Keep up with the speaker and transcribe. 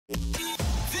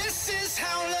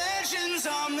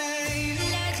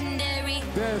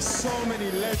so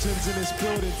many legends in this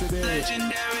building today.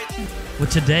 Legendary. Well,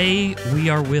 today we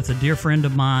are with a dear friend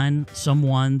of mine,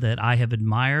 someone that I have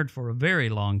admired for a very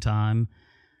long time.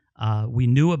 We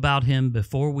knew about him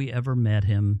before we ever met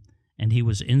him, and he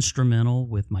was instrumental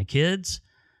with my kids,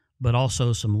 but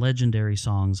also some legendary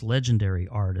songs, legendary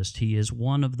artist. He is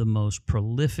one of the most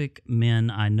prolific men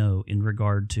I know in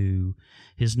regard to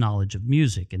his knowledge of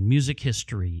music and music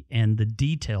history and the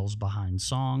details behind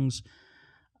songs.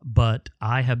 But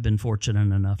I have been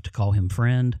fortunate enough to call him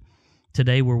friend.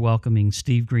 Today we're welcoming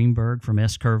Steve Greenberg from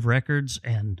S-Curve Records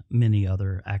and many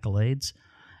other accolades.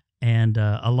 And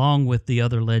along with the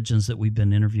other legends that we've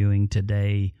been interviewing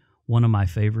today, one of my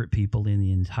favorite people in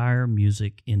the entire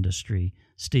music industry.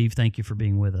 Steve, thank you for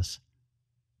being with us.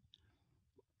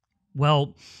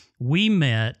 Well, we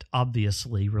met,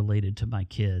 obviously, related to my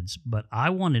kids, but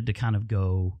I wanted to kind of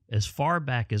go as far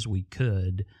back as we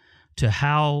could to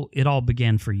how it all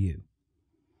began for you.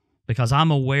 Because I'm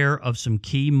aware of some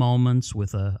key moments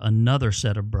with another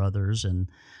set of brothers,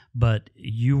 but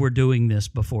you were doing this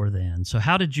before then. So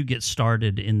how did you get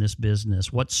started in this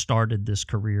business? What started this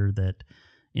career that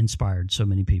inspired so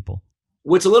many people?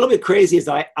 What's a little bit crazy is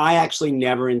I actually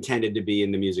never intended to be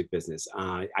in the music business.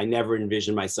 I never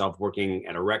envisioned myself working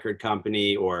at a record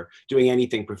company or doing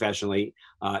anything professionally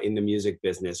in the music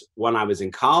business. When I was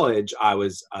in college, I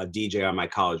was a DJ on my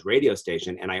college radio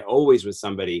station, and I always was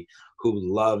somebody who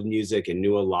loved music and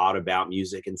knew a lot about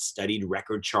music and studied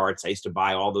record charts. I used to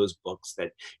buy all those books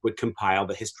that would compile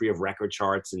the history of record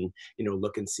charts and, you know,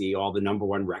 look and see all the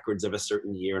 #1 records of a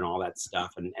certain year and all that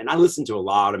stuff. And I listened to a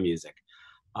lot of music.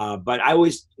 But I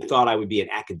always thought I would be an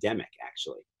academic,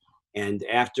 actually. And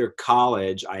after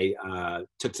college, I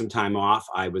took some time off.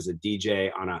 I was a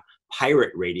DJ on a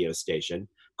pirate radio station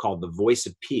called The Voice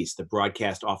of Peace that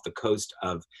broadcast off the coast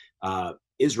of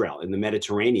Israel in the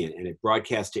Mediterranean. And it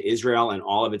broadcast to Israel and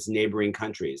all of its neighboring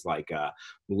countries like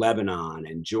Lebanon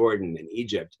and Jordan and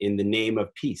Egypt in the name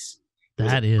of peace.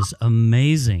 That is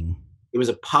amazing. It was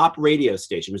a pop radio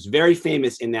station. It was very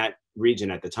famous in that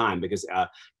region at the time because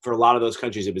for a lot of those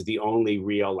countries, it was the only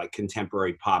real like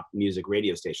contemporary pop music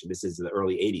radio station. This is the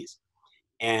early 80s.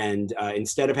 And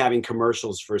instead of having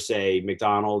commercials for, say,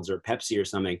 McDonald's or Pepsi or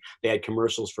something, they had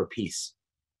commercials for peace.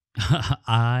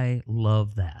 I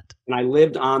love that. And I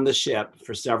lived on the ship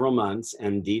for several months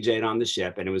and DJ'd on the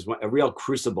ship. And it was a real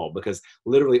crucible because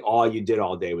literally all you did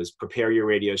all day was prepare your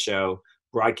radio show,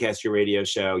 broadcast your radio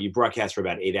show. You broadcast for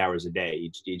about 8 hours a day,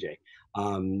 each DJ.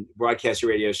 Broadcast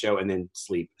your radio show and then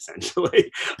sleep,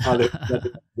 essentially.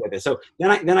 So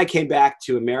then I came back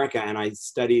to America and I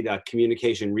studied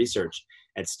communication research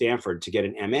at Stanford to get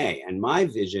an MA. And my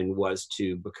vision was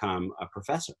to become a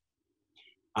professor.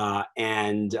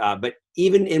 But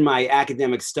even in my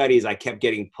academic studies, I kept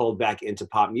getting pulled back into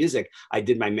pop music. I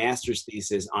did my master's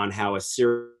thesis on how a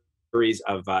series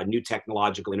of new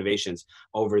technological innovations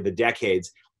over the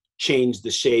decades changed the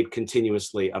shape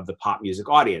continuously of the pop music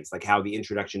audience, like how the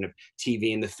introduction of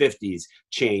TV in the 50s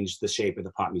changed the shape of the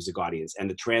pop music audience, and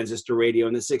the transistor radio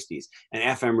in the 60s, and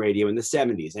FM radio in the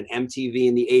 70s, and MTV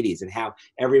in the 80s, and how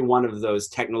every one of those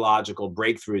technological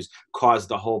breakthroughs caused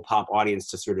the whole pop audience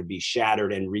to sort of be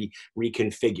shattered and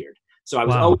reconfigured. So I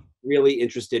was always really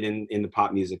interested in the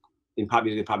pop music, the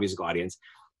pop music audience.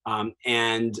 And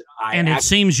it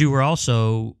seems you were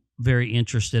also very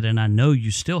interested, and I know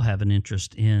you still have an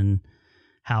interest in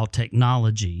how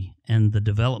technology and the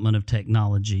development of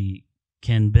technology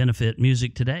can benefit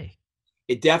music today.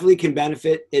 It definitely can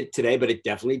benefit it today, but it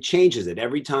definitely changes it.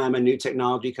 Every time a new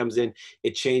technology comes in,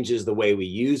 it changes the way we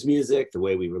use music, the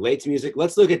way we relate to music.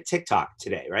 Let's look at TikTok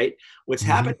today, right? What's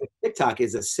happened with TikTok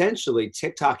is essentially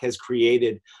TikTok has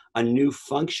created a new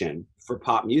function for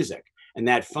pop music. And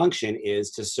that function is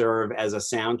to serve as a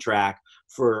soundtrack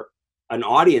for an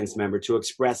audience member to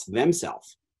express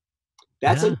themselves.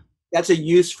 That's a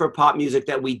use for pop music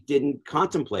that we didn't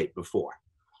contemplate before.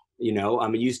 You know,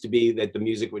 it used to be that the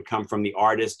music would come from the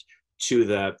artist to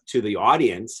the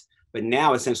audience, but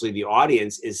now essentially the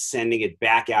audience is sending it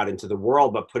back out into the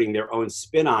world, but putting their own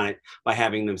spin on it by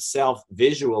having themselves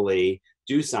visually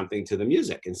do something to the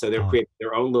music. And so they're creating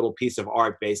their own little piece of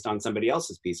art based on somebody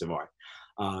else's piece of art.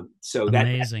 So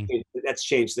that's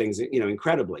changed things, you know,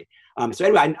 incredibly. So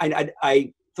anyway,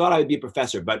 I thought I would be a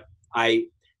professor, but I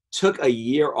took a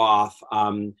year off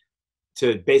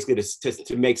to basically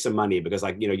to make some money because,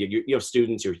 like, you know, you have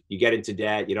students, you get into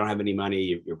debt, you don't have any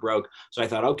money, you're broke. So I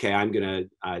thought, okay, I'm gonna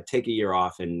take a year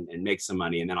off and make some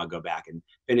money, and then I'll go back and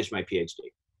finish my PhD.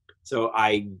 So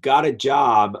I got a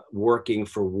job working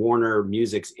for Warner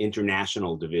Music's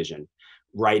international division,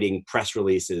 writing press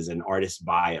releases and artist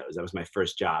bios. That was my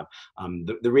first job.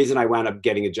 The reason I wound up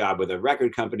getting a job with a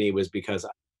record company was because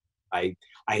I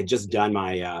had just done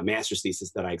my master's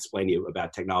thesis that I explained to you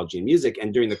about technology and music.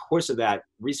 And during the course of that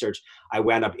research, I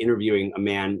wound up interviewing a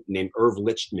man named Irv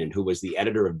Lichtman, who was the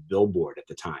editor of Billboard at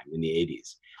the time in the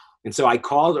 80s. And so I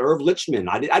called Irv Lichtman.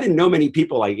 I didn't know many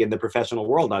people like in the professional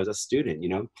world. I was a student, you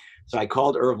know. So I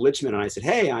called Irv Lichtman and I said,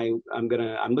 hey, I'm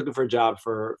looking for a job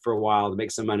for a while to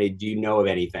make some money. Do you know of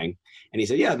anything? And he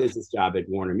said, yeah, there's this job at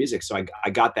Warner Music. So I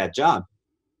got that job.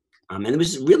 And it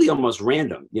was really almost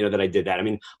random, you know, that I did that. I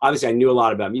mean, obviously I knew a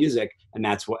lot about music, and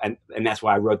that's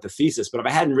why I wrote the thesis. But if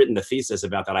I hadn't written the thesis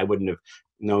about that, I wouldn't have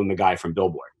known the guy from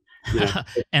Billboard. You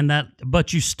know?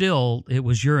 But it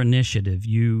was your initiative.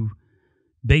 You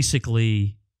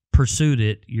basically pursued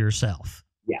it yourself.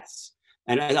 Yes.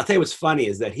 And I'll tell you what's funny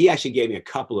is that he actually gave me a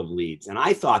couple of leads. And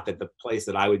I thought that the place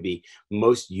that I would be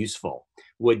most useful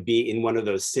would be in one of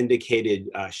those syndicated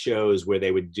shows where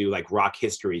they would do like rock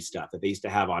history stuff that they used to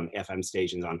have on FM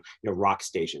stations, on, you know, rock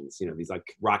stations, you know, these like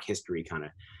rock history kind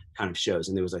of shows.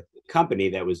 And there was a company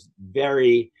that was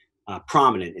very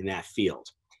prominent in that field.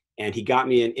 And he got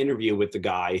me an interview with the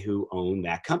guy who owned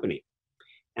that company.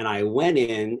 And I went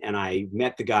in and I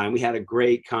met the guy and we had a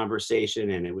great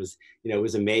conversation, and it was, you know, it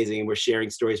was amazing. And we're sharing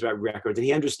stories about records, and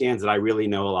he understands that I really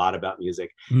know a lot about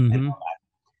music and all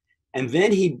that. And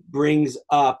then he brings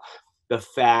up the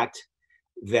fact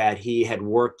that he had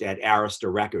worked at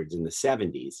Arista Records in the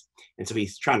 70s. And so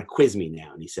he's trying to quiz me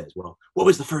now. And he says, well, what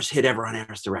was the first hit ever on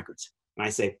Arista Records? And I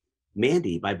say,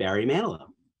 Mandy by Barry Manilow.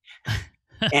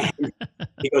 And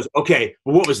he goes, okay,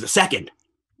 well, what was the second?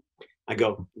 I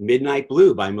go, Midnight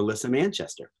Blue by Melissa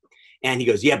Manchester. And he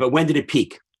goes, yeah, but when did it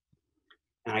peak?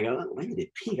 And I go, when did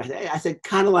it peak? I said,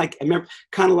 kind of like,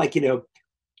 you know,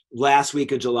 last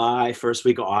week of July, first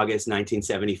week of August,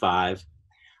 1975.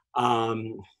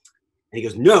 And he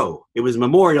goes, no, it was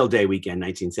Memorial Day weekend,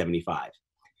 1975.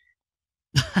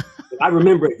 I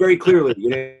remember it very clearly. You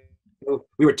know,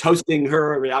 we were toasting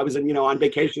her. I was, you know, on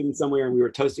vacation somewhere, and we were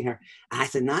toasting her. And I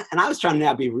said, not. And I was trying to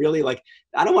now be really like,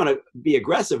 I don't want to be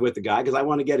aggressive with the guy because I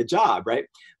want to get a job, right?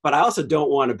 But I also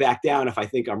don't want to back down if I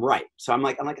think I'm right. So I'm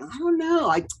like, I don't know.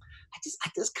 I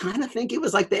just kind of think it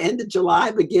was like the end of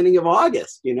July, beginning of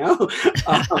August, you know?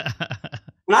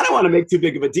 And I don't want to make too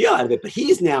big of a deal out of it, but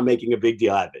he's now making a big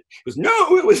deal out of it. He goes,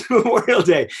 no, it was Memorial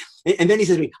Day. And then he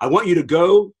says to me, I want you to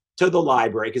go to the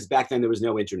library, because back then there was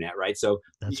no internet, right? So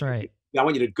that's right. I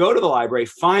want you to go to the library,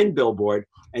 find Billboard,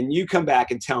 and you come back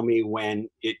and tell me when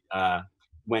it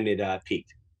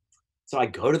peaked. So I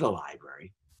go to the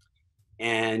library,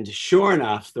 and sure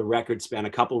enough, the record spent a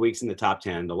couple of weeks in the top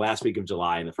 10, the last week of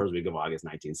July and the first week of August,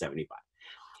 1975.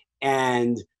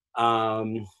 And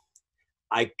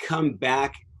I come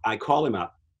back, I call him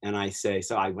up, and I say,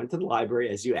 so I went to the library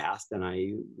as you asked, and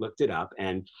I looked it up,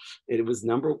 and it was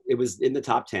in the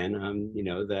top 10, you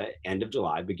know, the end of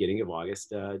July, beginning of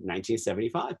August,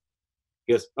 1975.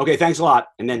 He goes, okay, thanks a lot.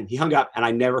 And then he hung up, and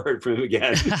I never heard from him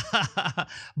again.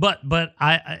 But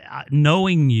I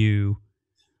knowing you,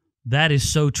 that is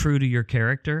so true to your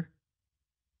character.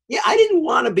 Yeah, I didn't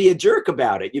want to be a jerk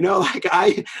about it. You know, like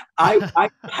I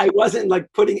wasn't like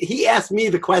he asked me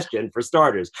the question for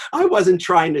starters. I wasn't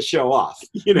trying to show off.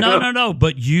 You know? No.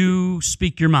 But you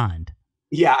speak your mind.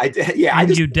 Yeah, I did. Yeah.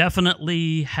 And you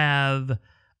definitely have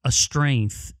a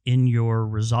strength in your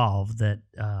resolve that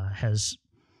has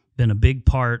been a big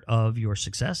part of your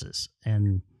successes.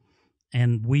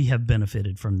 And we have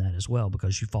benefited from that as well,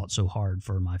 because you fought so hard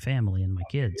for my family and my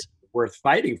kids. Worth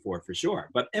fighting for sure.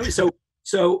 But anyway,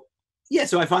 so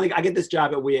I get this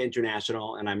job at WEA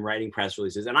International, and I'm writing press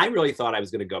releases. And I really thought I was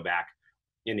going to go back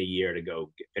in a year to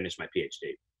go finish my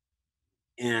PhD.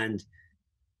 And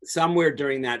somewhere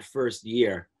during that first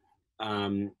year,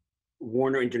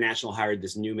 Warner International hired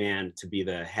this new man to be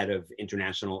the head of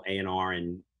international A&R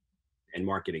and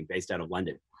marketing, based out of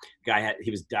London.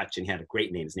 He was Dutch and he had a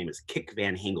great name. His name was Kik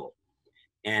van Hengel.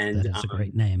 And that's a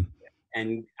great name.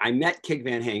 And I met Kik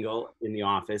van Hengel in the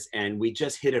office, and we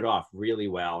just hit it off really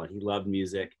well. And he loved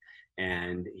music,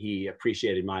 and he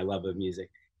appreciated my love of music.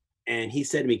 And he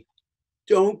said to me,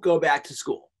 don't go back to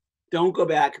school. Don't go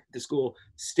back to school.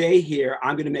 Stay here.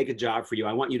 I'm going to make a job for you.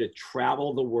 I want you to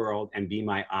travel the world and be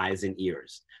my eyes and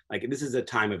ears. Like, this is a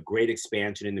time of great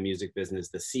expansion in the music business.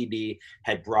 The CD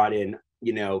had brought in,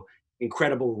 you know,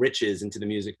 incredible riches into the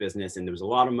music business, and there was a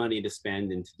lot of money to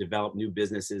spend and to develop new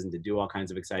businesses and to do all kinds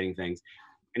of exciting things.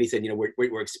 And he said, you know,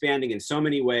 we're expanding in so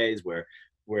many ways. We're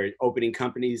We're opening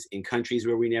companies in countries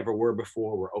where we never were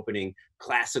before. We're opening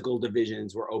classical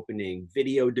divisions. We're opening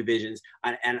video divisions.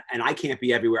 And I can't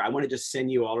be everywhere. I want to just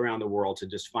send you all around the world to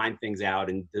just find things out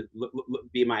and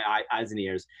be my eyes and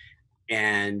ears.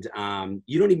 And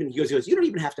you don't even, he goes, you don't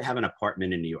even have to have an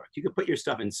apartment in New York. You can put your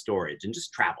stuff in storage and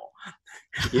just travel.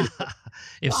 You know?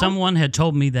 If someone had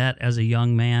told me that as a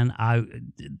young man,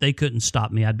 they couldn't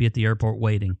stop me. I'd be at the airport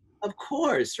waiting. Of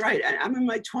course, right. I'm in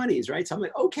my 20s, right? So I'm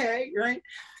like, okay, right.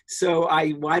 So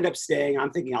I wind up staying,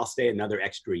 I'm thinking I'll stay another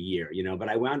extra year, you know, but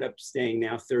I wound up staying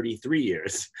now 33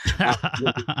 years.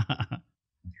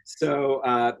 So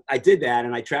I did that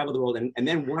and I traveled the world. And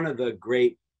then one of the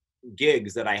great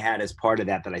gigs that I had as part of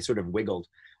that I sort of wiggled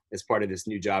as part of this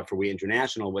new job for We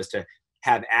International was to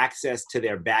have access to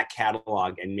their back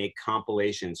catalog and make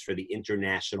compilations for the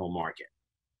international market.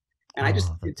 And I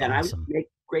just did that. Awesome. I would make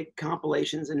great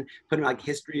compilations and put in like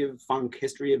history of funk,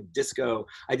 history of disco.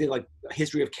 I did like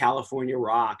history of California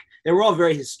rock. They were all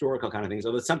very historical kind of things.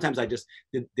 Although sometimes I just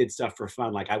did stuff for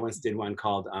fun. Like I once did one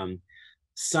called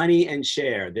Sonny and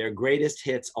Cher, their greatest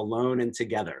hits alone and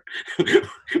together.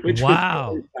 Which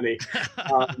wow. was really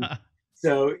funny.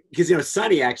 So, because you know,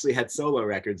 Sonny actually had solo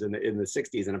records in the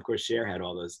 60s, and of course Cher had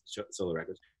all those solo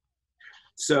records.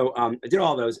 So I did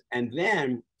all those, and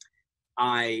then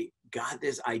I got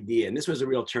this idea, and this was a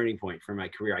real turning point for my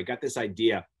career. I got this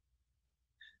idea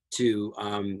to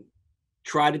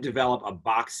try to develop a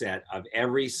box set of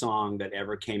every song that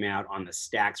ever came out on the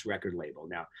Stax record label.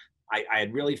 Now, I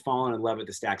had really fallen in love with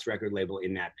the Stax record label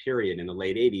in that period in the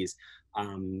late 80s,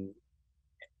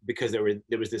 because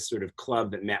there was this sort of club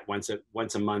that met once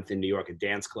a month in New York, a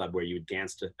dance club where you would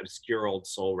dance to obscure old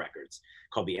soul records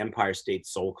called the Empire State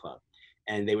Soul Club.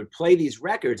 And they would play these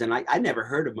records, and I never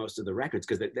heard of most of the records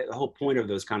because the whole point of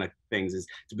those kind of things is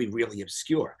to be really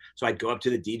obscure. So I'd go up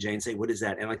to the DJ and say, what is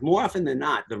that? And like more often than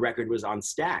not, the record was on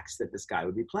Stax that this guy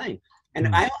would be playing. And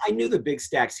I knew the big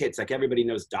Stax hits, like everybody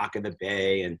knows Dock of the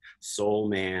Bay and Soul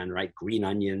Man, right? Green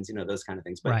Onions, you know, those kind of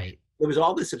things. But right. There was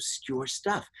all this obscure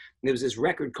stuff. And there was this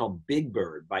record called Big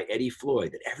Bird by Eddie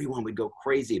Floyd that everyone would go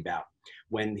crazy about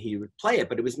when he would play it,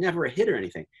 but it was never a hit or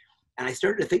anything. And I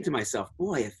started to think to myself,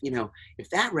 boy, if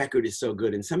that record is so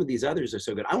good and some of these others are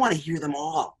so good, I want to hear them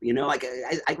all, you know, like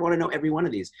I want to know every one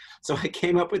of these. So I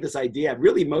came up with this idea,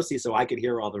 really mostly so I could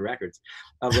hear all the records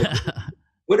of like,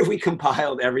 what if we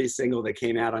compiled every single that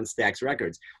came out on Stax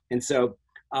Records? And so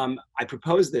I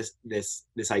proposed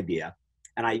this idea,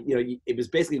 and it was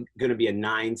basically going to be a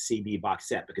 9 CD box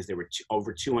set because there were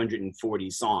over 240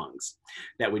 songs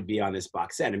that would be on this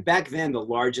box set. And back then, the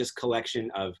largest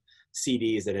collection of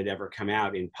CDs that had ever come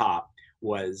out in pop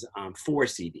was 4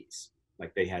 CDs.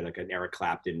 Like they had like an Eric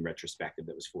Clapton retrospective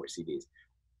that was 4 CDs.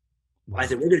 Wow. I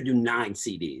said, we're going to do 9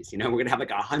 CDs. You know, we're going to have like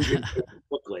 100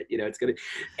 booklet. You know, it's going to,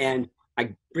 and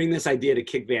I bring this idea to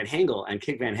Kik Van Hengel, and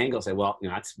Kik Van Hengel said, well,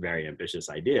 that's a very ambitious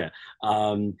idea.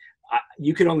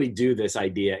 You can only do this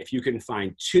idea if you can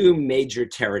find 2 major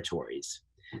territories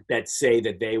that say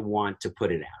that they want to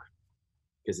put it out,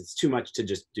 because it's too much to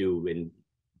just do and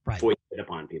voice it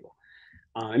upon people.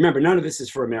 Remember, none of this is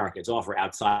for America. It's all for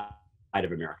outside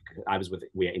of America. I was with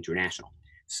We International.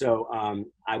 So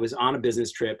I was on a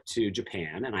business trip to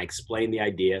Japan, and I explained the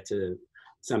idea to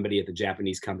somebody at the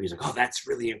Japanese company. He's like, oh, that's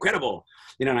really incredible.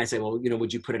 You know, and I said, well,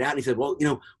 would you put it out? And he said, well,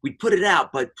 we'd put it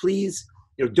out, but please,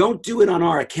 don't do it on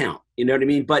our account. You know what I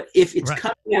mean? But if it's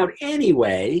coming out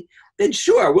anyway, then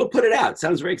sure, we'll put it out.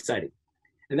 Sounds very exciting.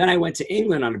 And then I went to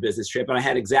England on a business trip, and I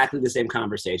had exactly the same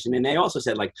conversation. And they also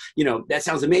said, like, that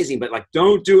sounds amazing, but like,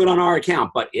 don't do it on our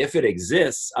account. But if it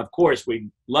exists, of course,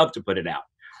 we'd love to put it out.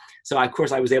 So, of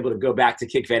course, I was able to go back to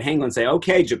Kik Van Hengel and say,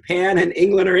 okay, Japan and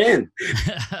England are in.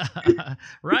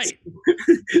 Right.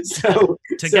 So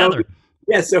together.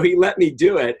 So he let me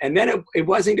do it. And then it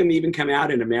wasn't going to even come out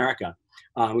in America,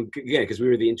 again, because we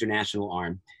were the international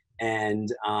arm. And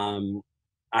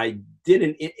I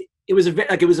didn't. It was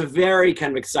a very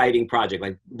kind of exciting project.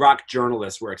 Like rock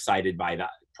journalists were excited by the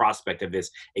prospect of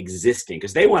this existing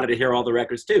because they wanted to hear all the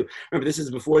records too. Remember, this is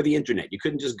before the internet. You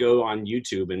couldn't just go on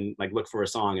YouTube and like look for a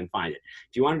song and find it.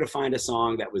 If you wanted to find a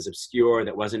song that was obscure,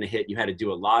 that wasn't a hit, you had to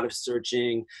do a lot of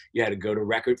searching. You had to go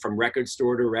to from record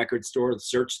store to record store,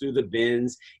 search through the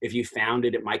bins. If you found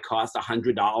it, it might cost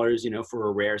 $100, for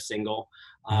a rare single.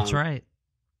 That's right.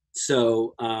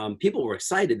 So people were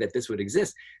excited that this would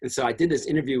exist. And so I did this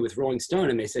interview with Rolling Stone,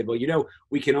 and they said, well,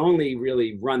 we can only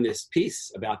really run this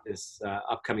piece about this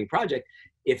upcoming project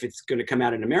if it's going to come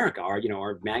out in America.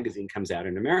 Our magazine comes out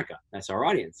in America. That's our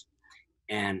audience.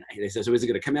 And they said, so is it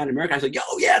going to come out in America? I said,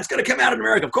 yeah, it's going to come out in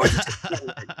America. Of course.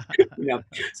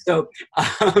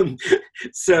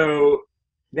 So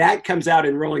that comes out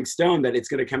in Rolling Stone that it's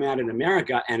going to come out in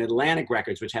America, and Atlantic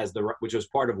Records, which was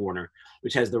part of Warner,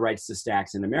 which has the rights to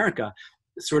Stax in America,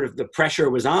 sort of the pressure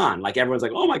was on. Like everyone's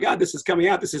like, oh my God, this is coming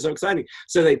out. This is so exciting.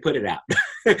 So they put it out.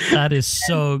 That is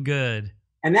so good.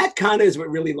 And that kind of is what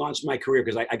really launched my career,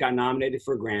 because I got nominated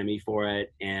for a Grammy for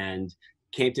it and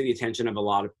came to the attention of a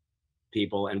lot of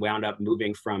people and wound up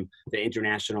moving from the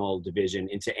international division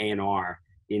into A&R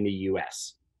in the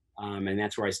US. And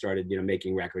that's where I started,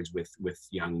 making records with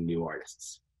young new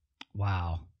artists.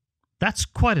 Wow. That's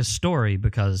quite a story,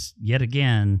 because yet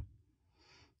again,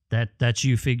 that's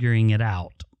you figuring it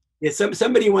out. Yeah,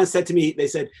 somebody once said to me, they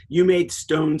said, you made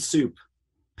stone soup.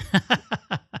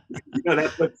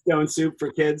 That's what stone soup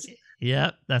for kids.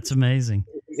 Yeah, that's amazing.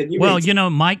 Said, well,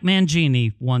 Mike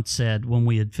Mangini once said, when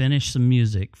we had finished some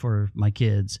music for my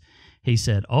kids, he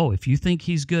said, oh, if you think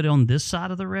he's good on this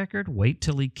side of the record, wait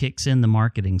till he kicks in the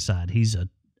marketing side. He's a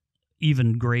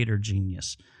even greater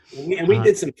genius. And we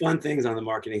did some fun things on the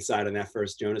marketing side on that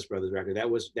first Jonas Brothers record. That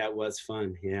was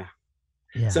fun. Yeah.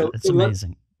 Yeah, so it's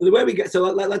amazing. The way we go, so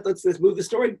let's move the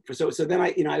story. So then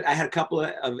I had a couple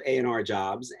of A&R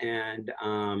jobs, and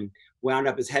wound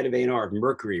up as head of A&R of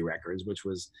Mercury Records, which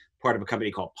was part of a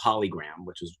company called Polygram,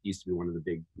 which used to be one of the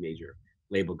big major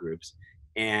label groups.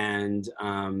 And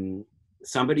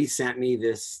somebody sent me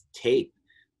this tape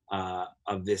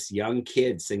of this young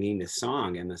kid singing this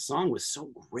song, and the song was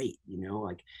so great,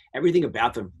 like everything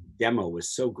about the demo was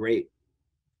so great.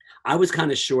 I was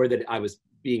kind of sure that I was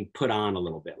being put on a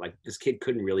little bit, like this kid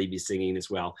couldn't really be singing as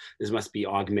well. This must be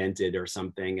augmented or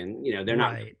something, and they're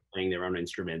not playing their own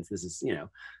instruments. This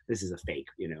is a fake,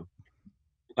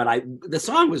 But the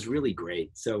song was really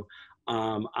great, so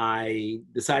I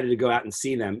decided to go out and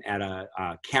see them at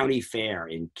a county fair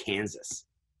in Kansas,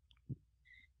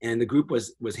 and the group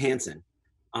was Hanson,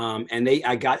 and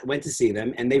I went to see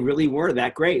them, and they really were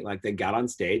that great. Like they got on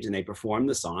stage and they performed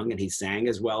the song, and he sang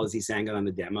as well as he sang it on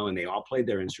the demo, and they all played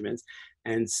their instruments.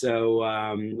 And so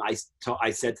I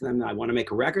said to them, I want to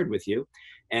make a record with you.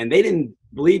 And they didn't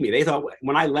believe me. They thought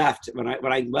when I left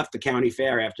the county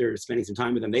fair after spending some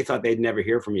time with them, they thought they'd never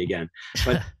hear from me again.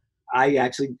 But I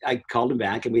called them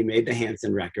back, and we made the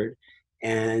Hanson record.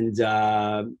 And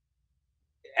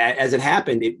as it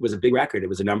happened, it was a big record. It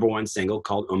was a #1 single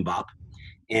called MMMBop,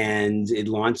 and it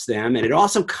launched them. And it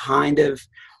also kind of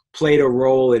played a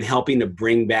role in helping to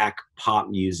bring back pop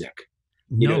music.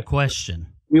 No question.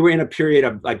 We were in a period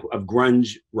of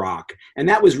grunge rock, and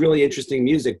that was really interesting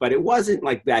music, but it wasn't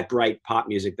like that bright pop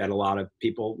music that a lot of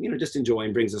people, just enjoy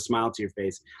and brings a smile to your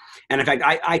face. And in fact,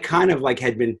 I kind of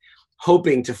had been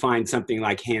hoping to find something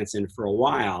like Hanson for a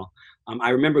while. I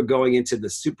remember going into the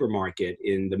supermarket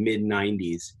in the mid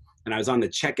 90s, and I was on the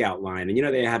checkout line, and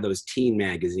they have those teen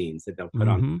magazines that they'll put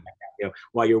on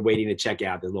while you're waiting to check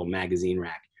out, the little magazine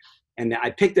rack. And I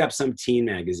picked up some teen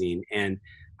magazine, and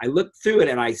I looked through it,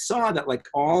 and I saw that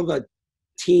all the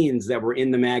teens that were in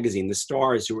the magazine, the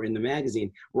stars who were in the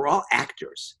magazine, were all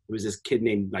actors. There was this kid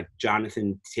named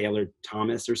Jonathan Taylor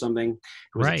Thomas or something,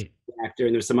 who was an actor,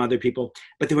 and there were some other people,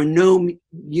 but there were no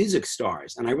music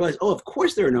stars. And I realized, of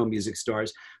course there are no music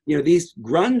stars. These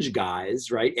grunge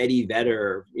guys, right? Eddie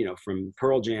Vedder, from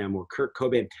Pearl Jam, or Kurt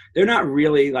Cobain, they're not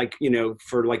really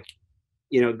for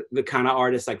the kind of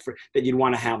artists that you'd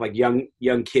want to have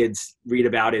young kids read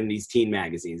about in these teen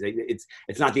magazines.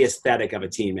 It's not the aesthetic of a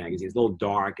teen magazine. It's a little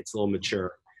dark. It's a little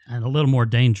mature. And a little more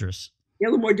dangerous. Yeah,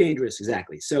 a little more dangerous,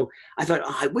 exactly. So I thought,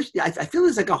 I feel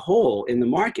there's a hole in the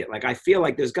market. I feel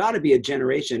like there's got to be a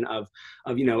generation of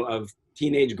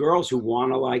teenage girls who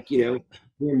want to hear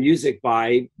music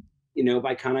by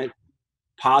kind of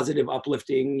positive,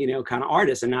 uplifting, kind of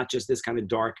artists, and not just this kind of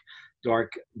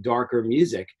darker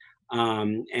music.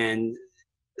 And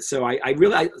so I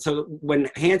realized, so when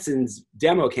Hanson's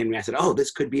demo came to me, I said,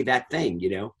 this could be that thing,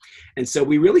 And so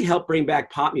we really helped bring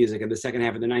back pop music in the second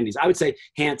half of the 90s. I would say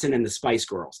Hanson and the Spice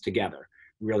Girls together,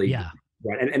 really. Yeah.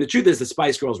 And the truth is, the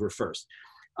Spice Girls were first.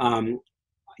 I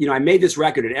made this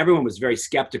record, and everyone was very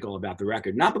skeptical about the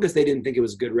record, not because they didn't think it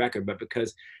was a good record, but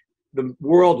because the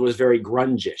world was very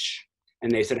grunge-ish.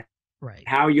 And they said,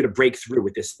 how are you to break through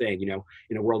with this thing, in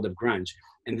a world of grunge?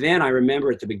 And then I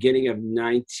remember at the beginning of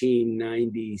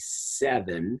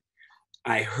 1997,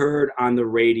 I heard on the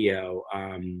radio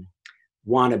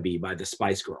Wannabe by the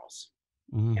Spice Girls.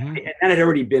 Mm-hmm. And that had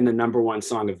already been the #1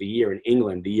 song of the year in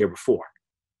England the year before.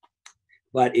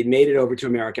 But it made it over to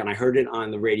America, and I heard it on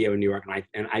the radio in New York.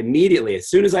 And I immediately, as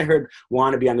soon as I heard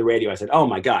Wannabe on the radio, I said, oh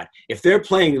my God, if they're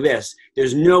playing this,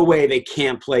 there's no way they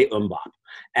can't play MMMBop.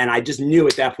 And I just knew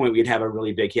at that point we'd have a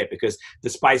really big hit, because the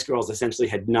Spice Girls essentially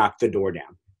had knocked the door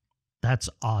down. That's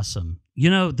awesome.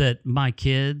 That my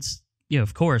kids, Yeah,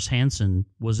 of course, Hanson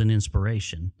was an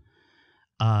inspiration.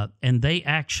 And they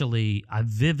actually, I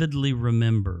vividly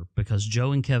remember, because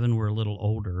Joe and Kevin were a little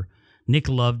older. Nick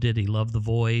loved it. He loved the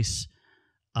voice.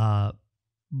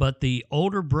 But the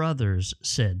older brothers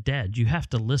said, Dad, you have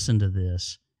to listen to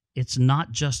this. It's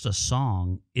not just a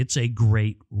song. It's a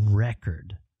great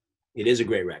record. It is a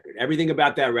great record. Everything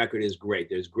about that record is great.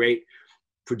 There's great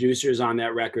producers on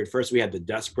that record. First, we had the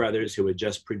Dust Brothers, who had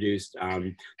just produced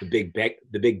the Big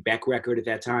Beck record at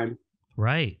that time.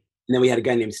 Right. And then we had a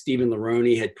guy named Stephen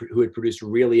Laroni who had produced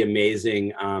really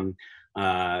amazing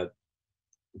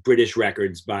British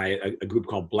records by a group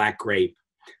called Black Grape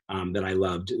that I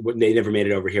loved. They never made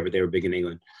it over here, but they were big in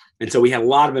England. And so we had a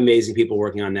lot of amazing people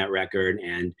working on that record.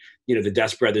 And, you know, the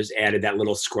Dust Brothers added that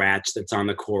little scratch that's on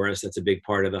the chorus. That's a big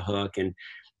part of the hook. And,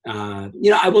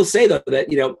 you know, I will say, though,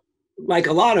 that, you know, like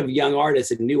a lot of young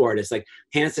artists and new artists, like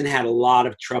Hanson had a lot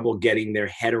of trouble getting their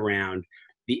head around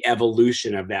the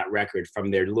evolution of that record from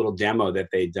their little demo that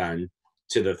they'd done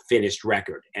to the finished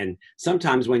record. And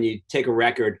sometimes when you take a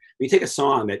record, when you take a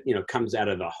song that, you know, comes out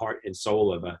of the heart and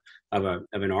soul of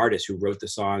an artist who wrote the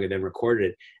song and then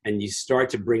recorded it, and you start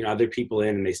to bring other people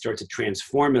in and they start to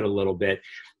transform it a little bit,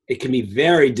 it can be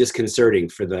very disconcerting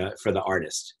for the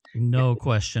artist. No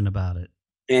question about it.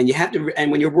 And you have to,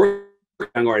 and when you're working with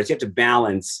young artists, you have to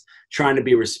balance trying to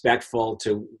be respectful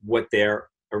to what their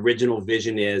original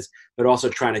vision is, but also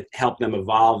trying to help them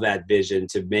evolve that vision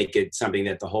to make it something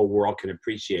that the whole world can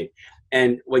appreciate.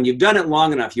 And when you've done it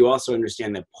long enough, you also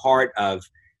understand that part of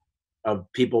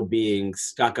people being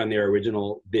stuck on their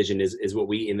original vision is what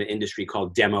we in the industry call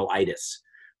demo-itis,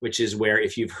 which is where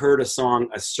if you've heard a song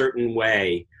a certain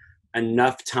way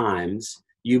enough times,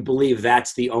 you believe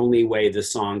that's the only way the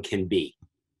song can be.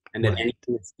 And that anything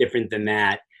that's different than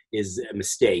that is a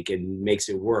mistake and makes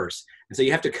it worse. And so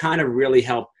you have to kind of really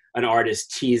help an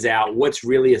artist tease out what's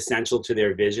really essential to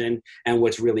their vision and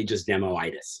what's really just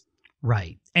demo-itis.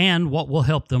 Right. And what will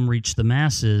help them reach the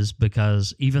masses,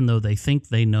 because even though they think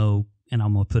they know, and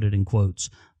I'm going to put it in quotes,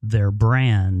 their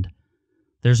brand,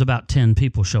 there's about 10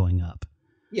 people showing up.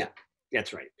 Yeah,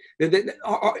 that's right. The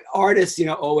artists, you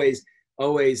know, always,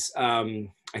 I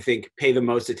think, pay the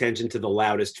most attention to the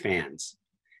loudest fans.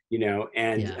 You know,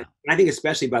 and I think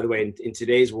especially, by the way, in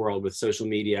today's world with social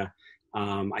media,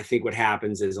 I think what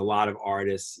happens is a lot of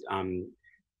artists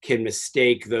can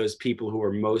mistake those people who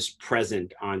are most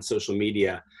present on social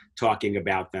media talking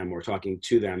about them or talking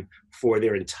to them for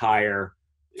their entire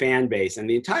fan base. And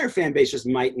the entire fan base just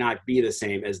might not be the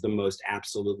same as the most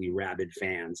absolutely rabid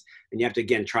fans. And you have to,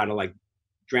 again, try to like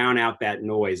drown out that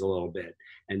noise a little bit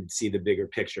and see the bigger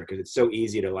picture, because it's so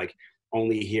easy to like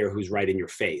only hear who's right in your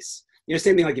face. You know,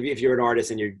 same thing like if you're an artist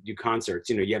and you do concerts,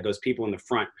 you know, you have those people in the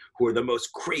front who are the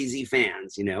most crazy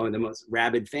fans, you know, and the most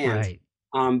rabid fans.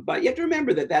 Right. But you have to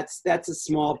remember that that's a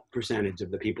small percentage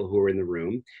of the people who are in the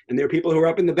room. And there are people who are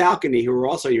up in the balcony who are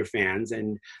also your fans.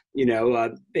 And, you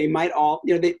know, they might all,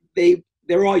 you know,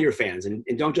 they're all your fans. And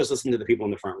don't just listen to the people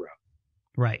in the front row.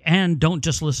 Right. And don't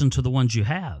just listen to the ones you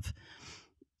have.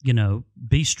 You know,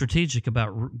 be strategic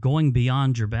about going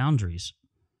beyond your boundaries.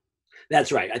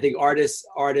 That's right. I think artists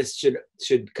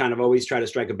should kind of always try to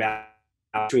strike a balance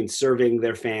between serving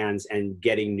their fans and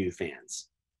getting new fans.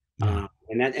 Yeah,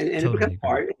 and totally it becomes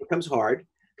hard. It becomes hard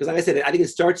because, like I said, I think it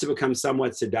starts to become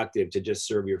somewhat seductive to just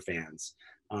serve your fans,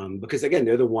 because again,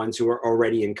 they're the ones who are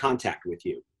already in contact with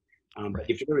you. But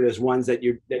if you remember, there's ones that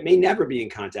may never be in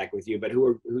contact with you, but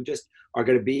who just are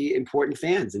going to be important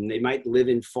fans, and they might live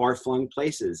in far-flung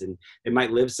places, and they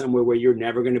might live somewhere where you're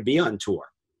never going to be on tour.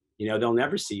 You know, they'll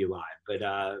never see you live, but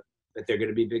they're going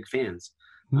to be big fans.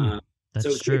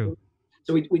 That's true.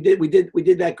 So we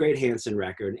did that great Hanson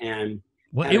record, and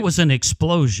it was an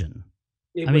explosion.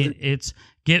 Now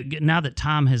that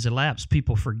time has elapsed,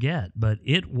 people forget, but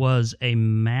it was a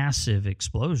massive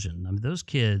explosion. I mean, those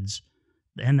kids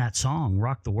and that song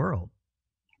rocked the world.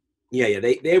 Yeah,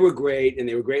 they were great, and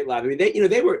they were great live. I mean,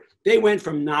 they went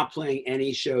from not playing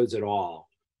any shows at all,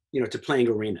 you know, to playing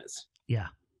arenas. Yeah.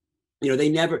 You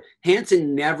know,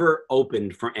 Hanson never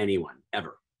opened for anyone,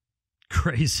 ever.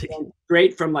 Crazy.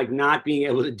 Straight from like not being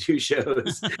able to do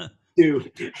shows to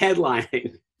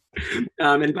headlining.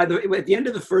 And by the way, at the end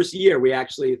of the first year,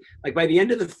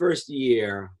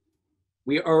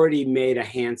 we already made a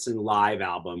Hanson live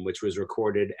album, which was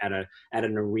recorded at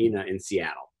an arena in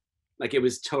Seattle. Like, it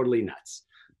was totally nuts.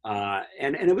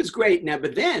 And it was great. Now,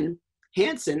 but then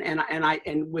Hanson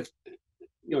and with,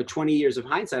 you know, 20 years of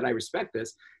hindsight, I respect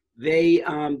this. They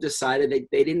decided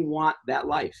they didn't want that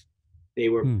life. They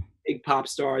were big pop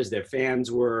stars. Their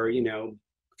fans were, you know,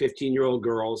 15-year-old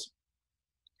girls,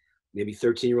 maybe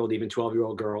 13-year-old, even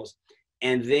 12-year-old girls.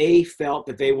 and they felt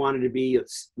that they wanted to be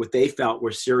what they felt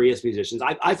were serious musicians.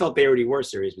 I felt they already were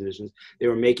serious musicians. They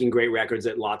were making great records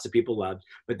that lots of people loved,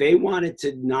 but they wanted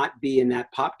to not be in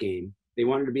that pop game. They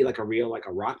wanted to be like a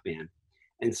rock band.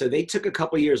 And so they took a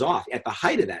couple years off at the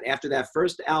height of that. After that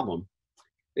first album,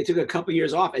 they took a couple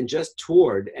years off and just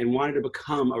toured and wanted to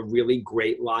become a really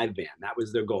great live band. That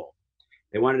was their goal.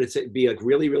 They wanted to be like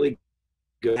really, really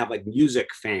good, have like music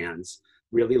fans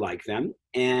really like them.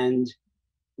 And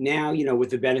now, you know, with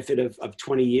the benefit of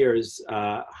 20 years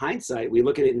hindsight, we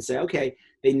look at it and say, okay,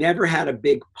 they never had a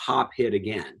big pop hit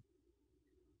again,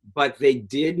 but they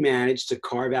did manage to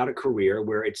carve out a career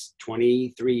where it's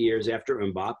 23 years after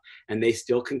MMMBop, and they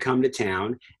still can come to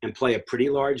town and play a pretty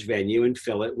large venue and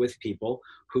fill it with people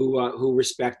who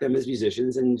respect them as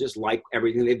musicians and just like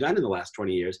everything they've done in the last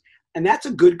 20 years. And that's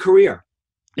a good career.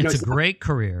 It's a great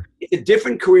career. It's a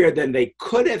different career than they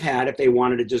could have had if they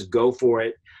wanted to just go for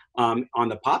it on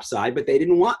the pop side, but they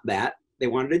didn't want that. They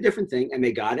wanted a different thing, and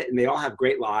they got it, and they all have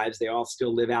great lives. They all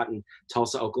still live out in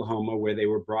Tulsa, Oklahoma, where they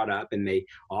were brought up, and they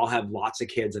all have lots of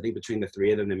kids. I think between the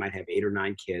three of them, they might have 8 or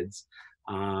 9 kids.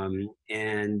 You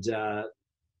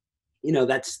know,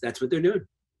 that's what they're doing.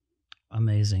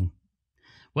 Amazing.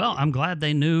 Well, I'm glad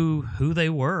they knew who they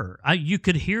were. You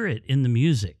could hear it in the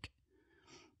music.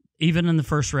 Even in the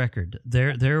first record,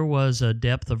 there was a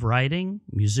depth of writing,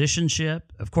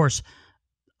 musicianship. Of course,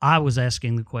 I was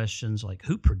asking the questions like,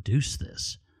 who produced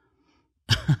this?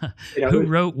 You know, who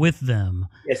wrote with them?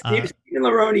 Yeah, Stephen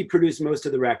Laroni produced most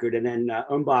of the record, and then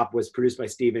MMMBop was produced by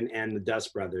Stephen and the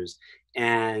Dust Brothers.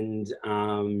 And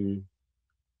the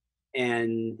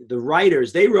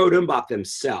writers, they wrote MMMBop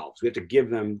themselves. We have to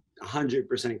give them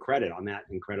 100% credit on that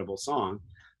incredible song.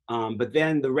 But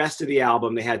then the rest of the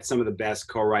album, they had some of the best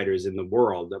co-writers in the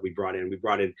world that we brought in. We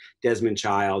brought in Desmond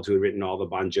Child, who had written all the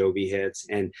Bon Jovi hits,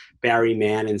 and Barry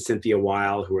Mann and Cynthia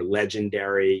Weil, who are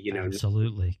legendary, you know,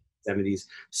 absolutely 70s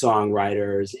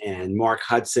songwriters, and Mark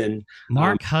Hudson.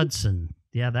 Mark Hudson.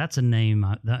 Yeah, that's a name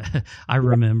I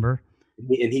remember.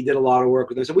 And he did a lot of work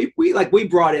with them. So we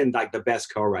brought in like the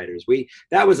best co-writers.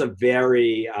 That was a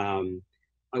very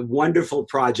a wonderful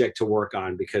project to work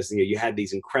on, because you know, you had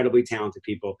these incredibly talented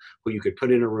people who you could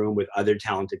put in a room with other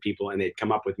talented people, and they'd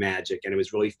come up with magic, and it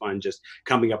was really fun just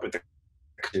coming up with the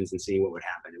questions and seeing what would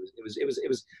happen.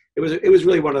 It was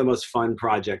really one of the most fun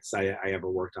projects I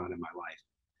ever worked on in my life.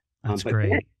 That's great.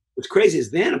 Then, what's crazy is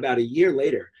then about a year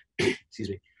later, excuse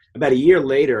me, about a year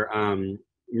later,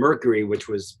 Mercury, which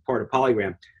was part of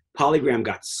Polygram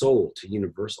got sold to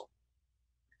Universal.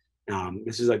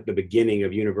 This is like the beginning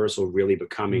of Universal really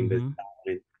becoming the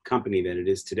dominant company that it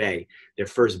is today. Their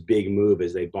first big move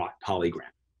is they bought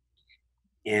Polygram.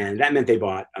 And that meant they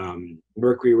bought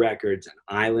Mercury Records and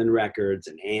Island Records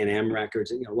and A&M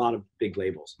Records, and you know, a lot of big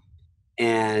labels.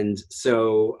 And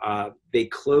so they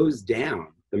closed down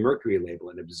the Mercury label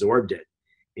and absorbed it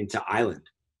into Island.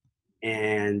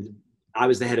 And I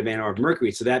was the head of A&R of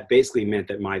Mercury, so that basically meant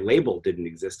that my label didn't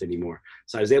exist anymore.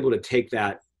 So I was able to take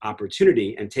that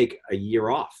opportunity and take a year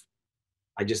off.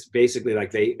 I just basically,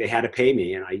 like, they had to pay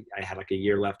me, and I had like a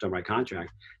year left on my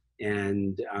contract,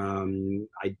 and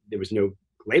there was no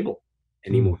label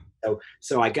anymore.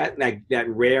 So I got that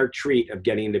rare treat of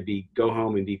getting to go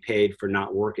home and be paid for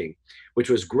not working, which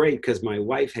was great because my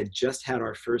wife had just had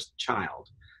our first child.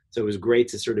 So it was great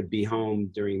to sort of be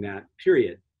home during that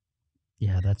period.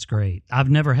 Yeah, that's great.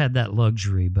 I've never had that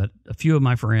luxury, but a few of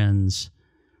my friends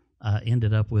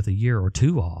ended up with a year or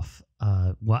two off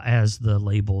as the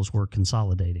labels were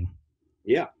consolidating.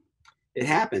 Yeah, it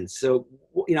happens. So,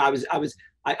 you know, I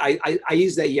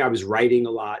used that year. I was writing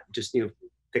a lot, just, you know,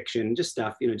 fiction, just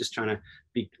stuff, you know, just trying to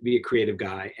be a creative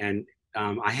guy. And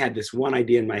I had this one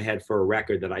idea in my head for a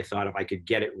record that I thought if I could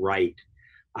get it right,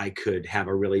 I could have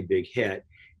a really big hit.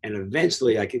 And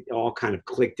eventually, like, it all kind of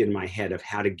clicked in my head of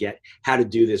how to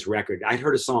do this record. I'd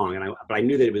heard a song, but I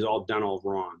knew that it was all done all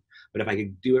wrong. But if I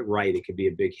could do it right, it could be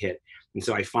a big hit. And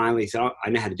so I finally said, oh,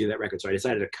 I know how to do that record. So I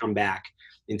decided to come back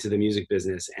into the music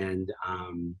business and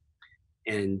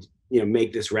you know,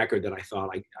 make this record that I thought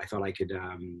I could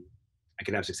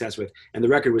have success with. And the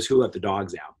record was Who Let the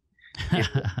Dogs Out.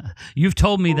 You've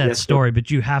told me that story,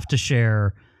 but you have to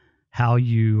share how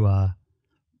you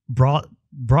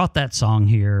brought that song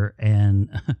here, and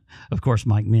of course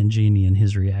Mike Mangini and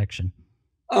his reaction.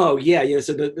 Oh yeah, yeah.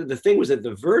 So the thing was that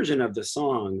the version of the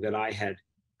song that I had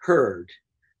heard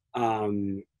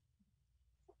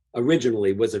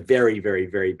originally was a very, very,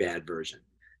 very bad version.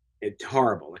 It's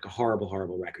horrible, like a horrible,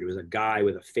 horrible record. It was a guy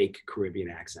with a fake Caribbean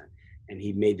accent, and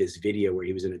he made this video where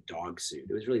he was in a dog suit.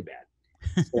 It was really bad.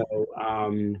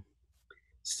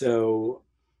 So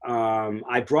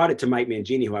I brought it to Mike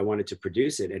Mangini, who I wanted to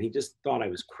produce it, and he just thought I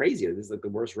was crazy. This is like the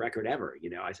worst record ever.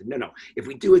 I said, no, if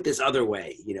we do it this other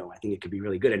way, I think it could be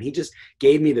really good. And he just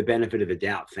gave me the benefit of the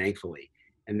doubt, thankfully,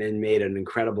 and then made an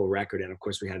incredible record. And of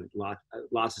course, we had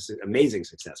lots of amazing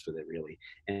success with it, really.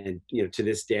 And to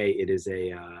this day, it's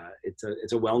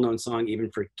a well-known song,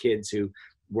 even for kids who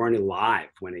weren't alive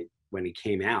when it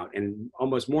came out. And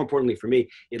almost more importantly for me,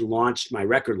 it launched my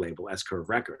record label, S Curve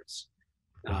Records.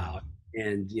 Wow.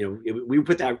 And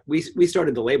we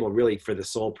started the label really for the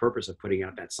sole purpose of putting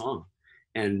out that song.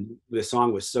 And the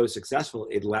song was so successful,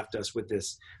 it left us with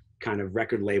this kind of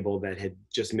record label that had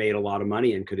just made a lot of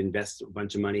money and could invest a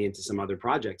bunch of money into some other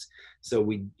projects. So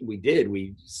we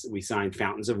signed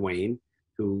Fountains of Wayne,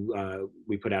 who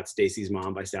we put out Stacy's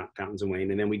Mom by Fountains of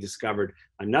Wayne. And then we discovered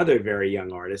another very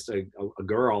young artist, a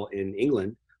girl in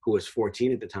England who was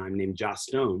 14 at the time, named Joss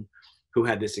Stone, who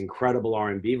had this incredible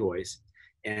R&B voice.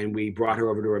 And we brought her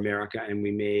over to America, and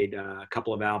we made a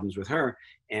couple of albums with her.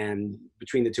 And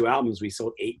between the two albums, we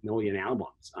sold 8 million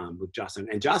albums with Joss Stone.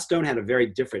 And Joss Stone had a very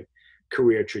different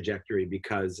career trajectory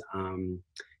because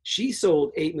she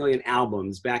sold 8 million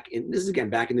albums back in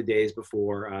the days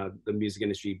before the music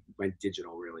industry went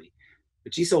digital, really.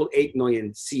 But she sold 8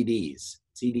 million CD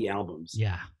albums.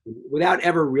 Yeah. Without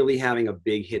ever really having a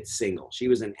big hit single. She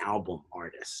was an album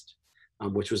artist,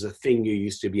 which was a thing you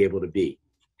used to be able to be.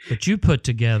 But you put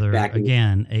together,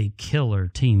 again, a killer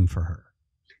team for her.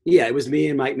 Yeah, it was me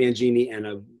and Mike Mangini and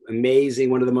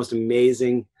one of the most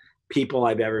amazing people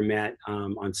I've ever met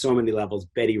on so many levels,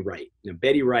 Betty Wright. Now,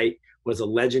 Betty Wright was a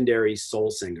legendary soul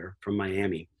singer from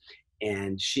Miami.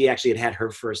 And she actually had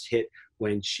her first hit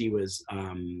when she was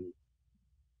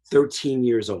 13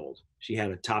 years old. She had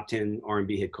a top 10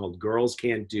 R&B hit called Girls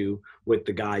Can't Do What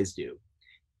the Guys Do.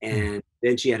 And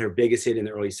then she had her biggest hit in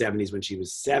the early 70s when she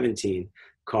was 17,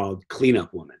 called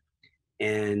Cleanup Woman.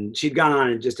 And she'd gone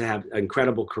on just to have an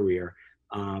incredible career.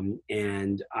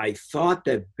 And I thought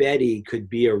that Betty could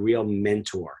be a real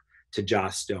mentor to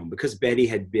Joss Stone, because Betty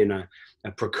had been a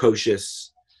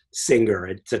precocious singer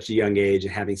at such a young age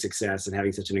and having success and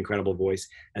having such an incredible voice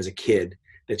as a kid,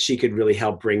 that she could really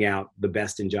help bring out the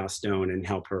best in Joss Stone and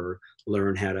help her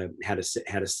learn how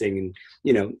to sing,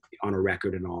 on a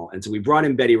record and all. And so we brought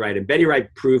in Betty Wright, and Betty Wright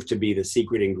proved to be the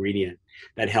secret ingredient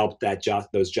that helped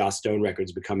those Joss Stone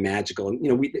records become magical.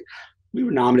 And we were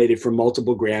nominated for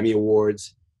multiple Grammy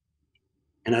Awards,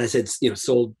 and as I said,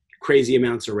 sold crazy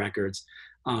amounts of records,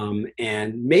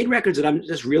 and made records that I'm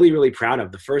just really, really proud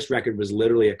of. The first record was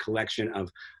literally a collection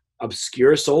of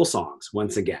obscure soul songs,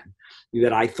 once again,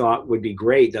 that I thought would be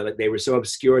great, that they were so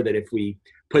obscure that if we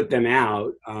put them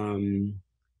out,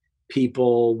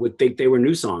 people would think they were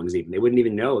new songs. Even they wouldn't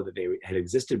even know that they had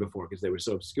existed before because they were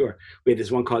so obscure. We had this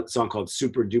song called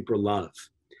Super Duper Love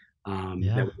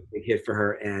that was a big hit for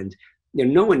her, and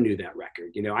no one knew that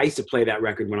record. I used to play that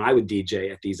record when I would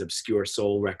DJ at these obscure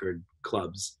soul record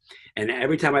clubs, and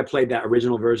every time I played that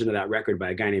original version of that record by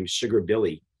a guy named Sugar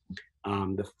Billy,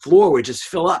 the floor would just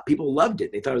fill up. People loved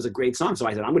it. They thought it was a great song. So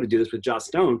I said, I'm going to do this with Joss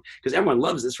Stone because everyone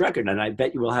loves this record, and I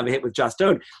bet you will have a hit with Joss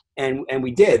Stone. And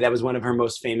we did. That was one of her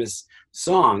most famous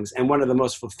songs. And one of the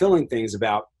most fulfilling things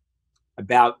about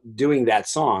doing that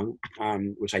song,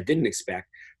 which I didn't expect,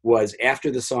 was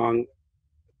after the song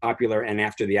popular and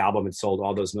after the album had sold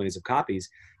all those millions of copies,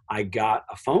 I got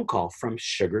a phone call from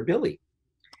Sugar Billy.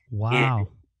 Wow. And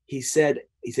he said,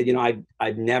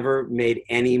 I've never made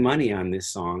any money on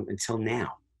this song until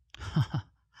now.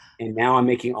 And now I'm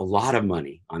making a lot of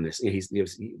money on this.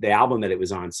 The album that it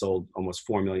was on sold almost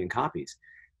 4 million copies.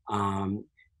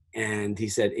 And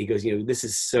he goes, this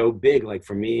is so big, like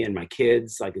for me and my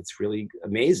kids, like it's really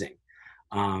amazing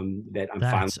that I'm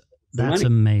finally. That's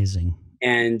amazing.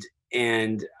 And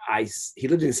he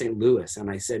lived in St. Louis,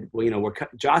 and I said, well,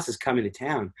 Joss is coming to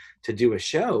town to do a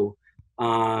show.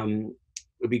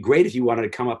 It would be great if you wanted to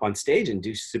come up on stage and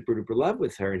do Super Duper Love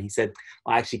with her. And he said,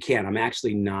 well, I actually can't. I'm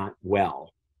actually not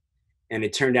well. And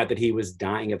it turned out that he was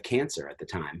dying of cancer at the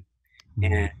time.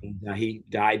 And he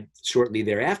died shortly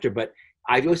thereafter. But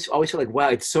I always feel like, wow,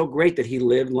 it's so great that he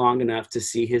lived long enough to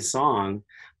see his song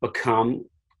become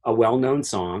a well-known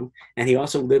song. And he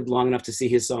also lived long enough to see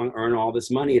his song earn all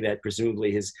this money that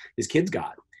presumably his kids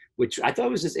got, which I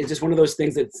thought was it's just one of those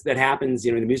things that happens,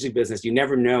 in the music business. You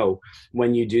never know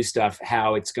when you do stuff,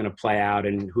 how it's going to play out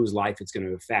and whose life it's going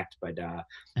to affect.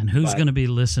 And who's going to be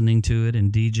listening to it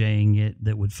and DJing it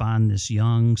that would find this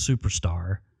young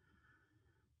superstar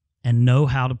and know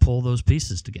how to pull those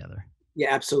pieces together. Yeah,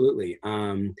 absolutely.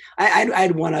 I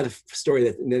had one other story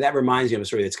that reminds me of a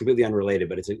story that's completely unrelated,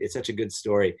 but it's such a good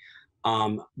story.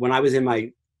 When I was in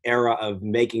my era of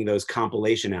making those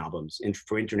compilation albums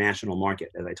for international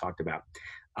market, as I talked about.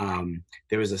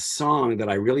 There was a song that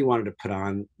I really wanted to put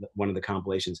on one of the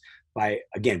compilations by,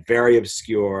 again, very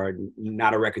obscure,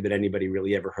 not a record that anybody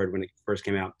really ever heard when it first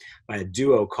came out, by a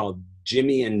duo called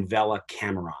Jimmy and Vella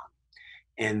Cameron.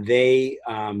 And they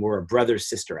were a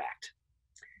brother-sister act.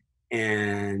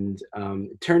 And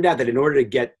it turned out that in order to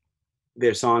get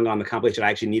their song on the compilation, I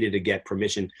actually needed to get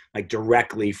permission like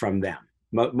directly from them.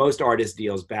 Most artist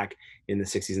deals back in the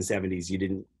 60s and 70s, you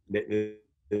didn't,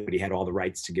 nobody had all the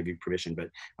rights to give you permission. But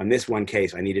on this one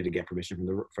case, I needed to get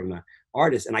permission from the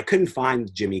artist, and I couldn't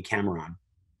find Jimmy Cameron.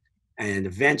 And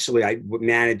eventually I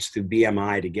managed through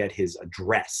BMI to get his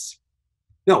address.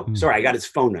 No, sorry, I got his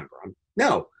phone number.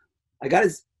 No, I got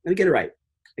his, let me get it right.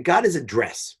 I got his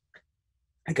address.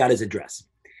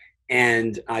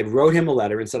 And I wrote him a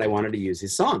letter and said I wanted to use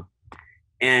his song.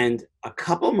 And a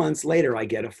couple months later, I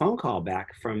get a phone call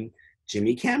back from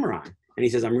Jimmy Cameron. And he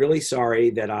says, I'm really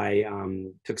sorry that I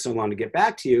took so long to get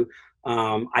back to you.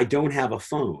 I don't have a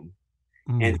phone.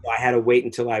 And so I had to wait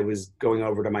until I was going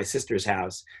over to my sister's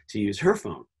house to use her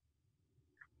phone.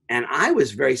 And I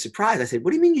was very surprised. I said,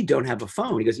 what do you mean you don't have a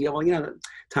phone? He goes, yeah, well, you know,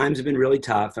 times have been really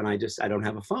tough and I don't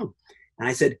have a phone. And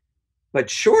I said, but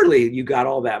surely you got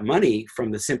all that money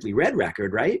from the Simply Red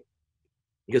record, right?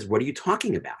 He goes, what are you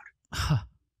talking about?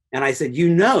 And I said,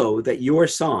 you know that your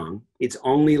song, It's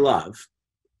Only Love,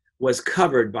 was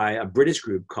covered by a British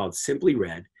group called Simply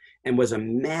Red and was a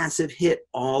massive hit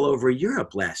all over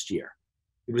Europe last year.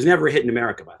 It was never a hit in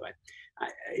America, by the way.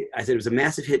 I said it was a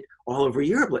massive hit all over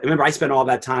Europe. Remember, I spent all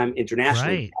that time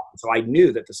internationally, right. So I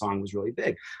knew that the song was really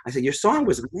big. I said, your song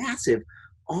was massive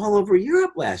all over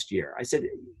Europe last year. I said,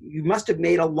 you must have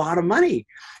made a lot of money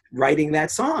writing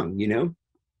that song, you know?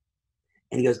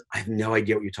 And he goes, I have no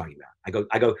idea what you're talking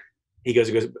about. He goes,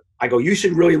 you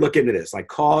should really look into this. Like,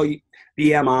 call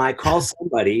BMI, call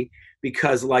somebody,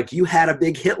 because like you had a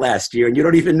big hit last year and you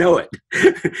don't even know it.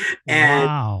 And,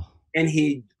 wow. And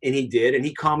he did, and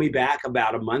he called me back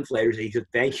about a month later. He said,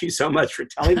 "Thank you so much for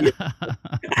telling me.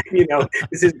 You know,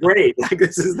 this is great. Like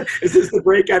this is the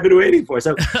break I've been waiting for."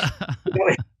 So, you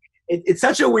know, it's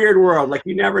such a weird world. Like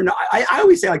you never know. I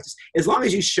always say, like, just, as long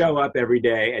as you show up every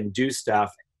day and do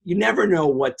stuff, you never know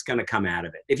what's going to come out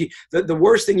of it. If you, the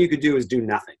worst thing you could do is do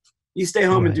nothing. You stay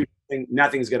home and do nothing,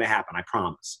 nothing's going to happen. I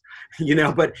promise. You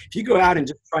know, but if you go out and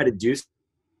just try to do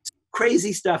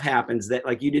crazy stuff happens that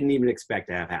like you didn't even expect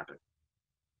to have happen.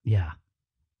 Yeah.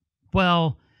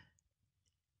 Well,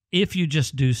 if you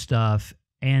just do stuff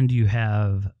and you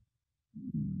have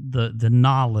the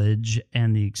knowledge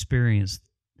and the experience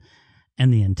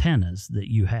and the antennas that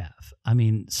you have. I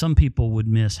mean, some people would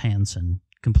miss Hanson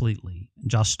completely.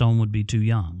 Joss Stone would be too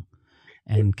young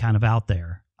and kind of out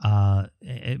there. But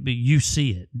you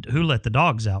see it. Who Let the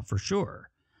Dogs Out for sure.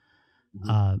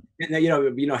 And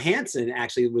you know, Hanson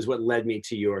actually was what led me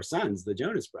to your sons, the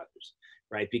Jonas Brothers,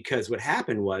 right? Because what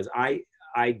happened was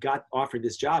I got offered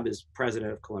this job as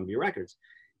president of Columbia Records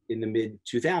in the mid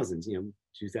 2000s. You know,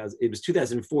 it was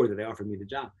 2004 that they offered me the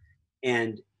job,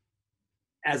 and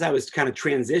as I was kind of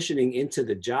transitioning into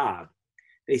the job,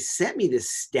 they sent me this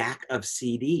stack of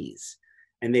CDs,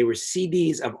 and they were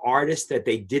CDs of artists that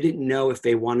they didn't know if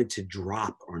they wanted to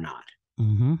drop or not.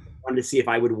 Mm-hmm. I wanted to see if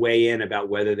I would weigh in about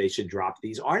whether they should drop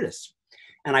these artists.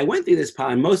 And I went through this pile,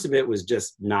 and most of it was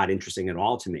just not interesting at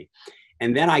all to me.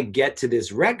 And then I get to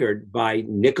this record by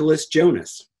Nicholas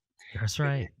Jonas. That's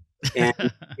right.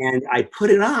 and I put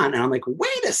it on, and I'm like,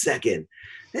 wait a second.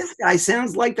 This guy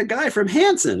sounds like the guy from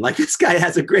Hanson. Like, this guy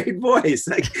has a great voice.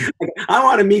 Like I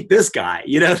want to meet this guy,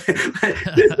 you know. This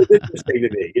is interesting to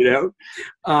me, you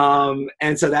know.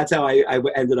 And so that's how I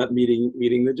ended up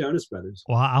meeting the Jonas Brothers.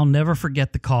 Well, I'll never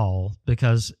forget the call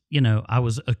because, you know, I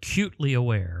was acutely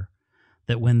aware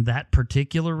that when that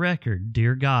particular record,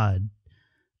 Dear God,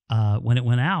 when it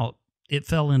went out, it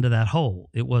fell into that hole.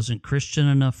 It wasn't Christian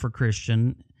enough for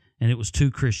Christian, and it was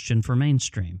too Christian for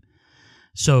mainstream.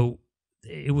 So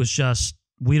it was just,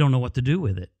 we don't know what to do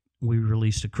with it. We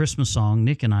released a Christmas song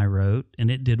Nick and I wrote,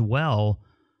 and it did well.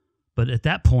 But at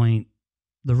that point,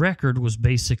 the record was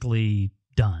basically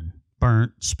done,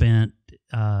 burnt, spent.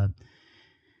 And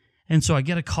so I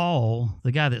get a call.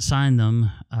 The guy that signed them,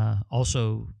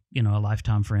 also, you know, a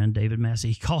lifetime friend, David Massey,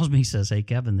 he calls me, he says, "Hey,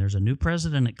 Kevin, there's a new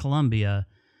president at Columbia,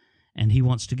 and he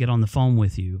wants to get on the phone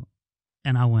with you."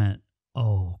 And I went,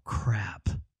 oh, crap.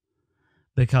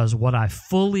 Because what I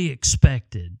fully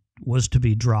expected was to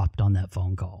be dropped on that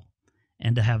phone call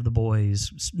and to have the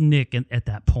boys, Nick at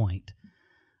that point,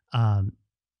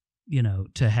 you know,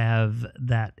 to have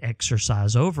that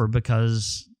exercise over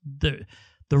because the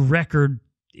record,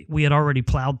 we had already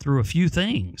plowed through a few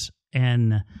things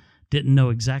and didn't know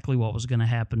exactly what was going to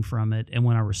happen from it. And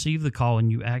when I received the call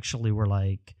and you actually were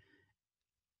like,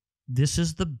 this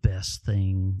is the best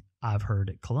thing I've heard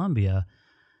at Columbia,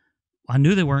 I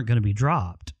knew they weren't going to be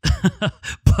dropped,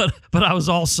 but I was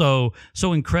also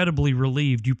so incredibly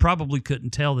relieved. You probably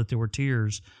couldn't tell that there were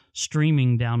tears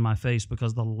streaming down my face,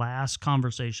 because the last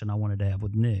conversation I wanted to have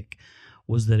with Nick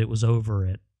was that it was over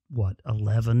at, what,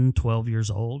 11, 12 years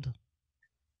old?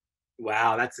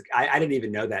 Wow, I didn't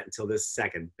even know that until this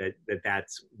second,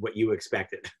 that's what you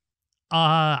expected.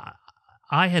 I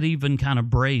had even kind of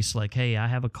braced, like, hey, I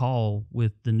have a call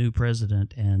with the new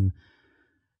president, and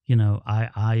you know,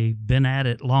 I've been at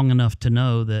it long enough to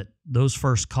know that those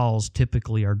first calls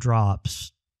typically are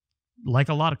drops. Like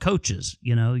a lot of coaches,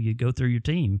 you know, you go through your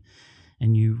team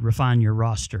and you refine your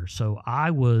roster. So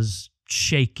I was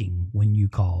shaking when you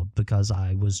called, because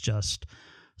I was just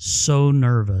so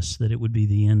nervous that it would be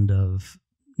the end of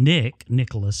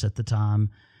Nicholas at the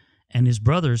time, and his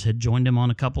brothers had joined him on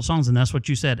a couple songs, and that's what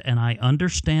you said. And I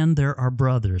understand there are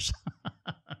brothers.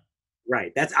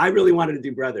 Right. I really wanted to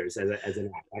do Brothers as an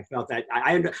act. I felt that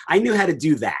I knew how to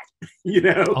do that, you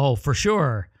know? Oh, for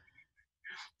sure.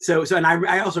 So, and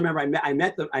I also remember I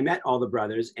met all the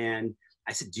brothers, and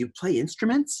I said, do you play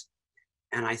instruments?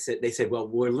 And they said, well,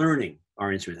 we're learning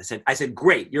our instruments. I said,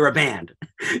 great, you're a band,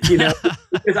 you know,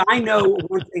 because I know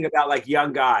one thing about like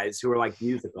young guys who are like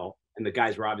musical, and the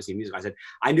guys were obviously musical. I said,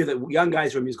 I knew that young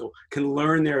guys who are musical can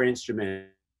learn their instrument.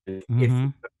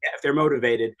 If they're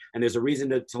motivated and there's a reason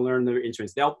to learn their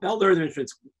instruments, they'll learn their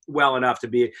instruments well enough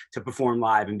to perform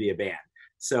live and be a band.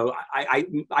 So I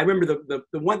remember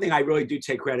the one thing I really do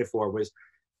take credit for was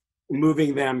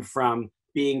moving them from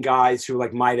being guys who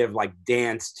like might have like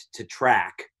danced to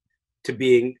track to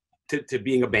being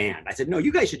a band. I said, no,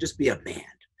 you guys should just be a band.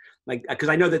 Like, because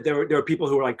I know that there were people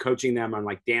who were like coaching them on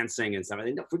like dancing and stuff. I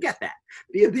said, no, forget that.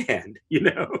 Be a band, you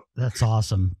know? That's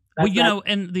awesome. Well, you know,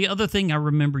 and the other thing I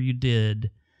remember you did,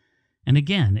 and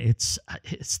again, it's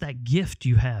that gift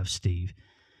you have, Steve.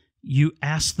 You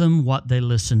asked them what they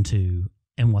listened to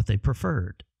and what they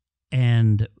preferred,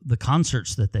 and the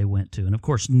concerts that they went to. And of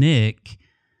course, Nick,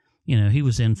 you know, he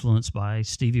was influenced by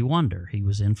Stevie Wonder. He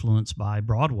was influenced by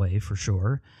Broadway for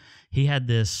sure. He had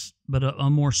this, but a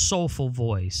more soulful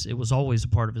voice. It was always a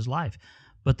part of his life.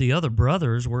 But the other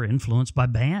brothers were influenced by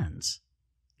bands.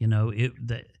 You know,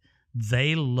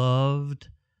 they loved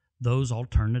those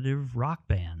alternative rock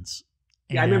bands.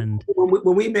 Yeah, I remember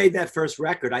when we made that first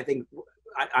record, I think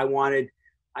I wanted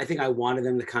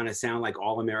them to kind of sound like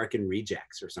All American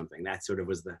Rejects or something. That sort of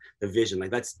was the vision.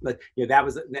 Like that's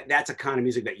a kind of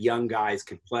music that young guys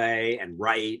could play and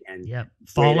write. And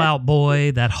Fall Out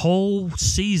Boy, that whole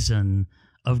season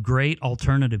of great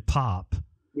alternative pop.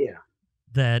 Yeah.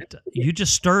 That you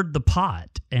just stirred the pot.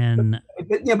 And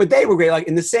but they were great. Like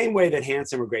in the same way that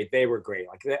Hanson were great, they were great.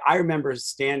 Like I remember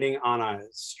standing on a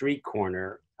street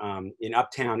corner in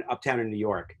uptown in New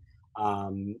York.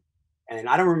 And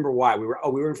I don't remember why we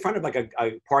were in front of like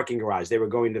a parking garage. They were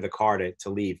going to the car to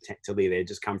leave. They had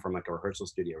just come from like a rehearsal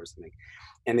studio or something.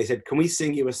 And they said, can we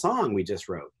sing you a song we just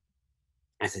wrote?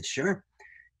 I said, sure.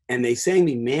 And they sang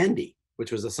me Mandy,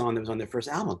 which was a song that was on their first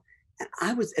album.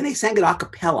 And they sang it a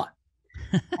cappella.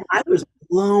 And I was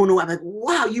blown away. I'm like,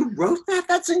 wow, you wrote that?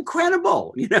 That's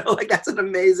incredible. You know, like that's an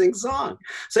amazing song.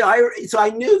 So I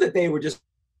knew that they were just,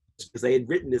 because they had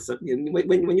written this. You know,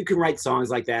 when you can write songs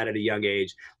like that at a young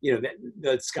age, you know,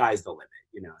 the sky's the limit.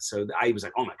 You know, so I was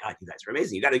like, oh my God, you guys are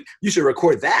amazing. You should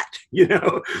record that. You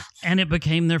know, and it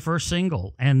became their first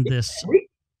single. And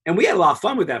we had a lot of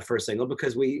fun with that first single,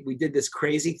 because we did this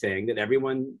crazy thing that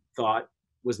everyone thought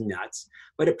was nuts,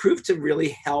 but it proved to really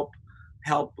help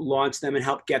launch them and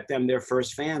help get them their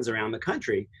first fans around the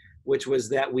country, which was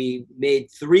that we made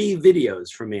 3 videos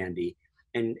for Mandy,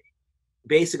 and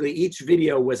basically each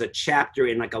video was a chapter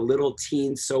in like a little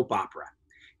teen soap opera,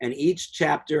 and each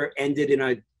chapter ended in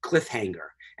a cliffhanger,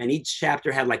 and each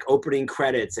chapter had like opening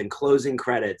credits and closing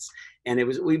credits, and it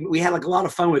was we had like a lot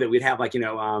of fun with it. We'd have like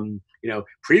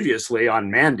previously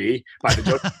on Mandy by the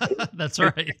Jonas. That's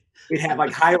right. We'd have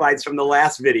like highlights from the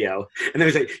last video, and then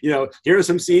we'd say, here are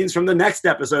some scenes from the next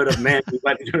episode of Mandy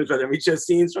by the Jonas Brothers. We chose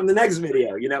scenes from the next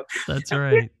video. That's and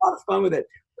right. we had a lot of fun with it.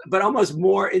 But almost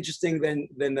more interesting than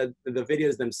the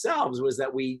videos themselves was that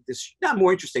not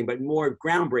more interesting, but more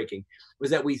groundbreaking, was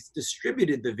that we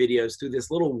distributed the videos through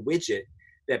this little widget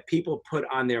that people put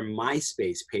on their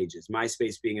MySpace pages.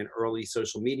 MySpace being an early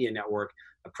social media network,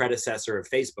 a predecessor of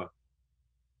Facebook.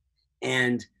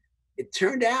 And it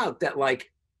turned out that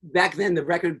like back then the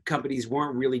record companies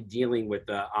weren't really dealing with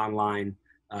the online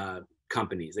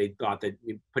companies. They thought that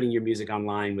putting your music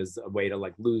online was a way to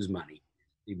like lose money.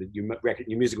 your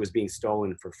music was being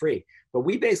stolen for free. But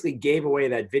we basically gave away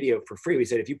that video for free. We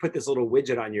said, if you put this little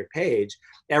widget on your page,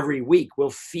 every week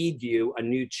we'll feed you a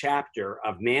new chapter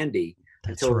of Mandy.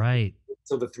 That's right.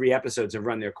 Until the 3 episodes have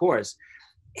run their course.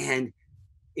 And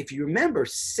if you remember,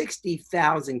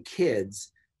 60,000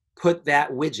 kids put that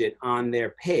widget on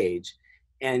their page.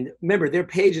 And remember, their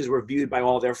pages were viewed by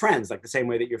all their friends, like the same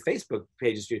way that your Facebook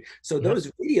page is viewed. So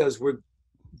those videos were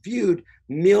viewed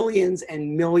millions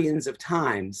and millions of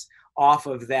times off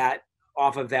of that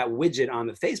widget on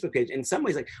the Facebook page. In some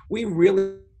ways, like, we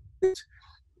really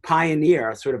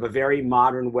pioneer sort of a very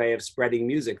modern way of spreading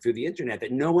music through the internet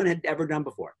that no one had ever done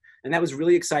before. And that was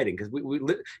really exciting because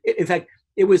in fact,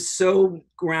 it was so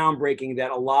groundbreaking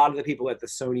that a lot of the people at the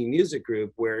Sony Music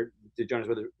Group, where the Jonas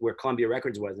Brothers, where Columbia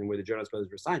Records was and where the Jonas Brothers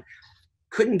were signed,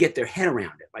 couldn't get their head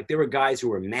around it. Like, there were guys who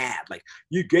were mad, like,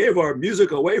 you gave our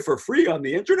music away for free on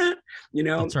the internet, you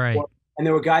know? That's right. And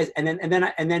there were guys, and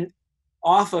then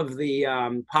off of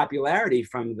the popularity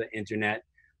from the internet,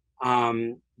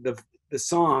 the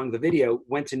song, the video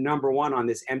went to #1 on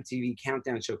this MTV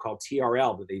countdown show called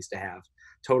TRL that they used to have,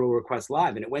 Total Request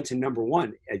Live, and it went to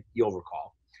 #1, you'll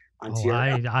recall, on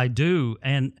TRL. I do,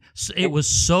 and it was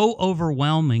so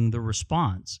overwhelming, the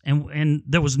response, and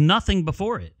there was nothing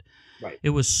before it. Right.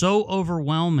 It was so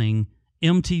overwhelming,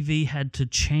 MTV had to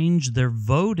change their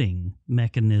voting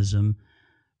mechanism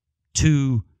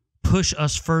to push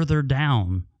us further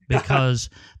down because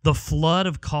the flood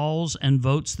of calls and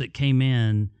votes that came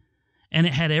in, and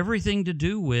it had everything to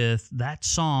do with that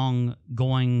song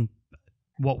going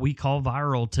what we call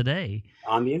viral today.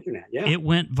 On the internet, yeah. It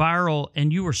went viral,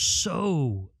 and you were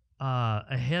so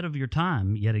ahead of your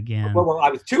time yet again. Well, I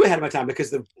was too ahead of my time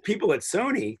because the people at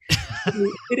Sony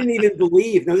didn't even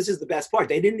believe, no, this is the best part,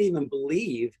 they didn't even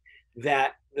believe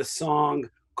that the song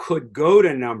could go to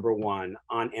 #1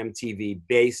 on MTV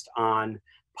based on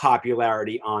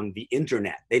popularity on the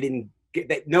internet. They didn't get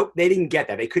that. Nope, they didn't get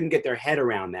that. They couldn't get their head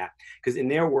around that because in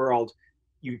their world,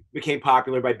 you became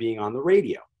popular by being on the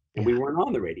radio, and we weren't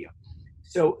on the radio.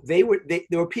 So there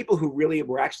were people who really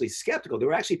were actually skeptical. There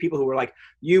were actually people who were like,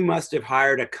 you must have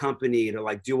hired a company to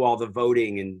like do all the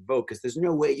voting and vote, because there's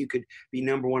no way you could be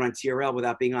 #1 on TRL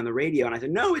without being on the radio. And I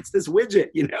said, no, it's this widget,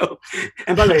 you know?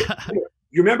 And by the way,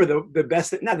 you remember the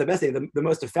best, not the best thing, the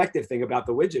most effective thing about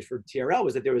the widget for TRL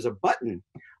was that there was a button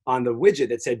on the widget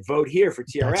that said vote here for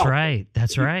TRL. That's right.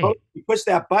 That's right. You push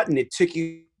that button, it took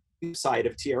you to the side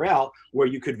of TRL where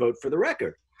you could vote for the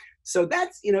record. So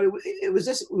that's, you know, it was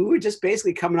just, we were just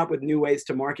basically coming up with new ways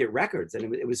to market records.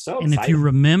 And it was so exciting. And if you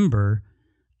remember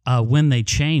when they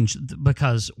changed,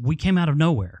 because we came out of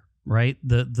nowhere, right?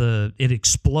 It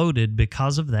exploded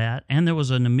because of that. And there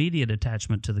was an immediate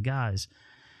attachment to the guys.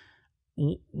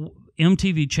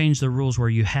 MTV changed the rules where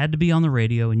you had to be on the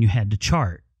radio and you had to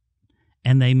chart.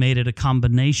 And they made it a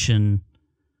combination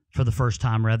for the first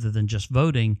time rather than just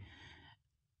voting.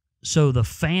 So the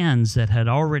fans that had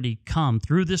already come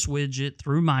through this widget,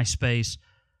 through MySpace,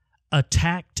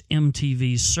 attacked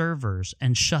MTV's servers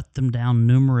and shut them down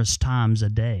numerous times a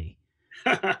day.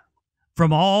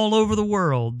 From all over the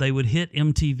world, they would hit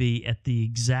MTV at the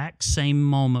exact same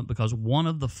moment because one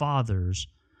of the fathers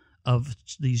of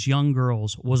these young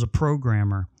girls was a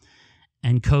programmer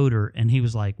and coder, and he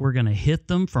was like, we're going to hit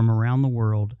them from around the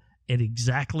world at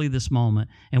exactly this moment.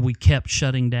 And we kept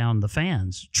shutting down the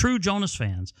fans. True Jonas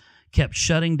fans kept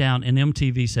shutting down, and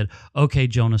MTV said, okay,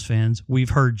 Jonas fans, we've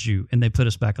heard you, and they put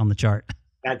us back on the chart.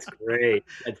 That's great.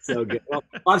 That's so good. Well,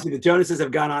 obviously the Jonases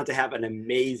have gone on to have an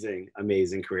amazing,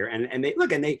 amazing career. And they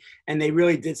look, and they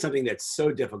really did something that's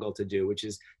so difficult to do, which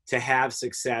is to have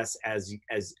success as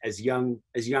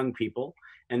young people,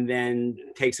 and then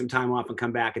take some time off and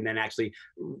come back and then actually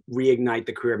reignite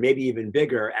the career, maybe even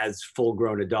bigger as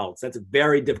full-grown adults. That's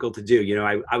very difficult to do. You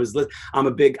know, I'm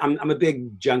a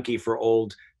big junkie for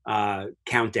old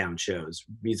countdown shows,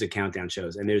 music countdown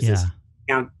shows, and there's this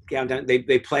countdown.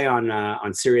 They play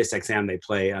on Sirius XM. They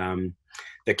play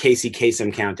the Casey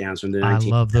Kasem countdowns from the 19th. I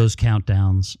love those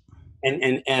countdowns.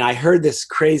 And I heard this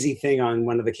crazy thing on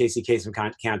one of the Casey Kasem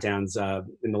countdowns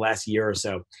in the last year or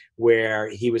so, where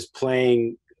he was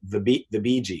playing the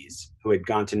Bee Gees, who had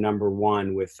gone to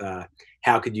 #1 with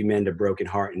 "How Could You Mend a Broken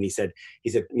Heart," and he said,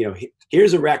 you know,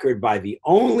 here's a record by the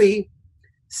only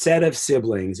set of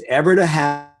siblings ever to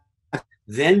have,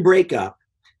 then break up,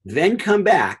 then come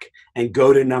back and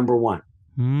go to #1.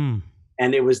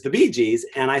 And it was the Bee Gees,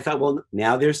 and I thought, well,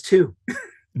 now there's 2.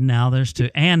 Now there's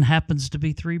 2, and happens to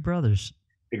be 3 brothers.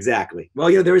 Exactly. Well,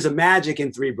 you know, there is a magic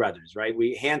in 3 brothers, right?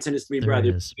 Hanson is 3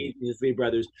 brothers, Pete is 3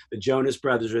 brothers, the Jonas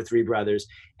Brothers are 3 brothers,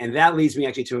 and that leads me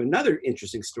actually to another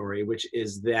interesting story, which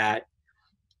is that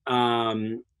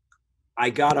I I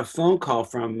got a phone call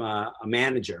from a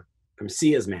manager, from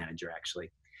Sia's manager,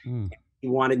 actually. He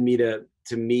wanted me to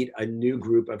meet a new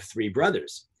group of three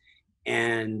brothers.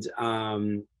 And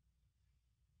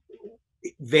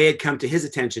they had come to his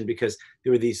attention because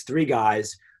there were these three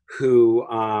guys who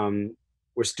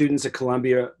were students at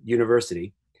Columbia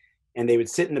University, and they would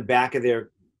sit in the back of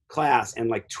their class and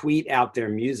like tweet out their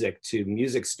music to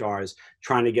music stars,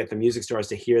 trying to get the music stars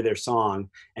to hear their song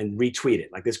and retweet it,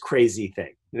 like this crazy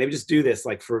thing. And they would just do this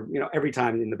like for, every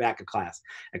time in the back of class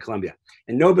at Columbia.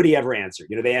 And nobody ever answered.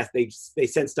 They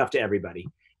sent stuff to everybody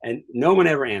and no one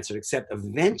ever answered, except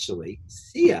eventually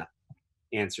Sia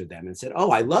answered them and said,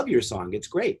 "Oh, I love your song. It's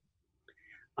great."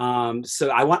 So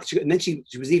I want, and then she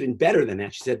was even better than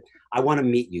that. She said, "I want to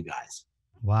meet you guys."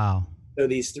 Wow. So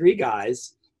these three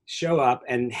guys show up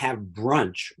and have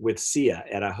brunch with Sia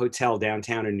at a hotel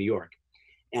downtown in New York.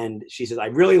 And she says, "I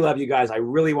really love you guys. I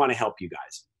really want to help you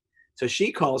guys." So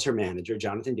she calls her manager,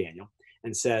 Jonathan Daniel,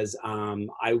 and says,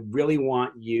 "I really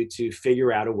want you to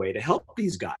figure out a way to help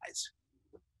these guys."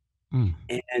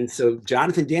 And so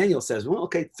Jonathan Daniel says, "Well,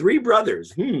 okay, three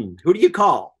brothers. Who do you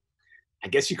call? I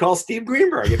guess you call Steve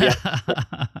Greenberg."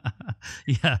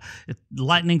 Yeah,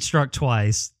 lightning struck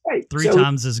twice. Right. Three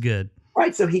times as good.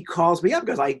 Right. So he calls me up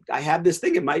because I have this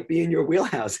thing. It might be in your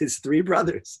wheelhouse. It's three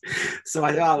brothers. So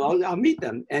I thought, I'll meet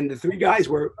them. And the three guys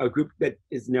were a group that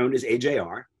is known as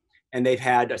AJR. And they've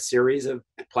had a series of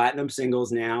platinum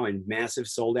singles now and massive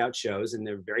sold out shows. And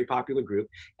they're a very popular group.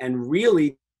 And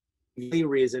really, the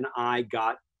reason I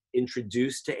got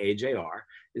introduced to AJR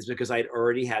is because I'd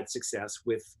already had success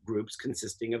with groups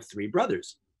consisting of three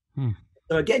brothers.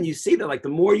 So again, you see that like the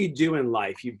more you do in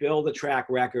life, you build a track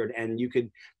record, and you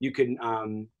can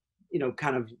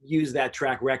kind of use that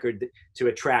track record to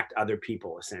attract other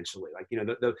people. Essentially, like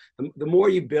the more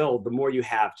you build, the more you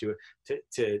have to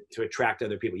attract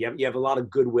other people. You have a lot of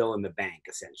goodwill in the bank,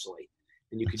 essentially,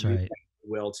 and you can use that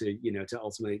will to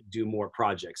ultimately do more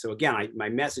projects. So again, my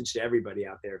message to everybody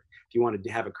out there, if you wanted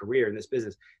to have a career in this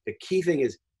business, the key thing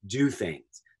is do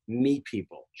things, meet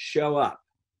people, show up.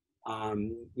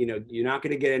 You're not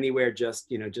going to get anywhere just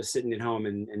sitting at home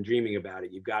and dreaming about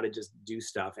it. You've got to just do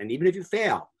stuff. And even if you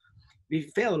fail,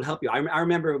 it'll help you. I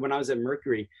remember when I was at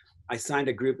Mercury, I signed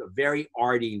a group, a very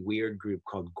arty, weird group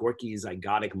called Gorky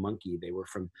Zygotic Monkey. They were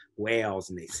from Wales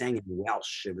and they sang in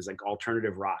Welsh. It was like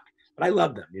alternative rock, but I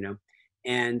loved them,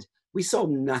 and we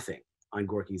sold nothing on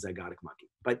Gorky Zygotic Monkey.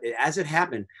 But as it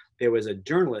happened, there was a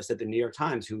journalist at the New York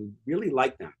Times who really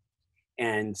liked them.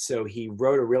 And so he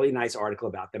wrote a really nice article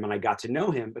about them. And I got to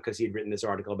know him because he had written this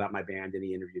article about my band and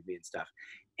he interviewed me and stuff.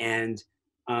 And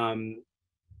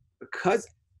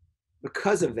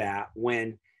because of that,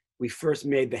 when we first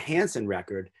made the Hanson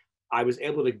record, I was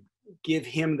able to give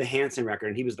him the Hanson record.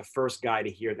 And he was the first guy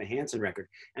to hear the Hanson record.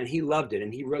 And he loved it.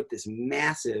 And he wrote this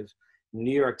massive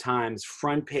New York Times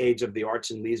front page of the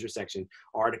Arts and Leisure section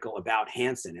article about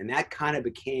Hanson. And that kind of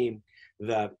became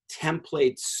the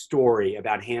template story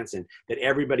about Hanson that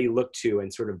everybody looked to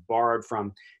and sort of borrowed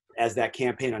from as that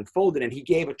campaign unfolded. And he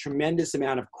gave a tremendous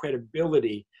amount of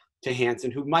credibility to Hanson,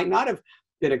 who might not have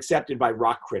been accepted by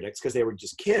rock critics because they were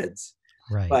just kids.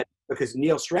 Right. But because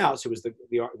Neil Strauss, who was the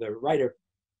writer,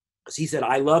 he said,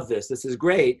 "I love this. This is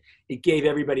great." It gave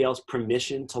everybody else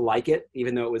permission to like it,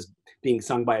 even though it was being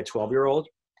sung by a 12-year-old.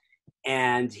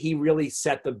 And he really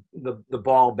set the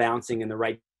ball bouncing in the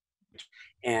right.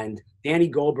 And Danny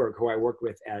Goldberg, who I worked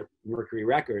with at Mercury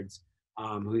Records,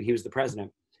 who he was the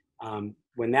president,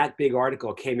 when that big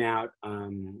article came out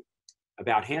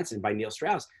about Hanson by Neil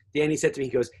Strauss, Danny said to me,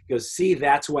 he goes, "See,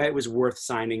 that's why it was worth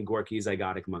signing Gorky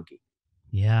Zygotic Monkey."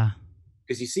 Yeah.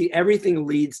 Because you see, everything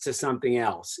leads to something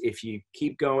else. If you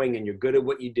keep going and you're good at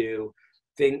what you do,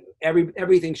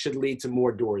 everything should lead to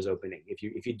more doors opening if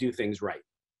you do things right.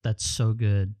 That's so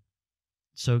good.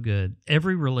 So good.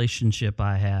 Every relationship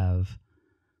I have,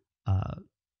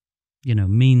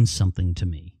 means something to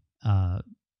me.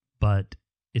 But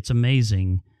it's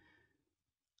amazing.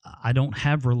 I don't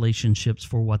have relationships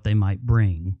for what they might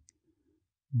bring,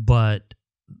 but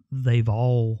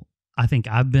I think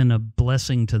I've been a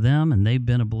blessing to them and they've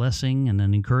been a blessing and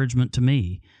an encouragement to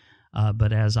me.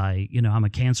 But as I'm a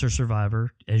cancer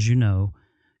survivor, as you know,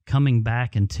 coming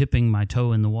back and tipping my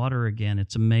toe in the water again,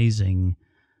 it's amazing.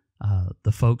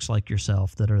 The folks like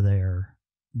yourself that are there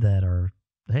that are,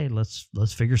 hey,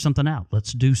 let's figure something out.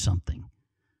 Let's do something.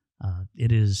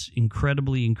 It is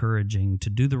incredibly encouraging to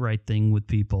do the right thing with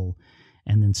people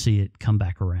and then see it come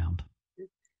back around.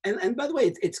 And by the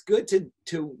way, it's good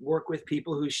to work with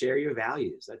people who share your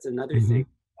values. That's another thing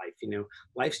in life.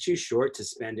 Life's too short to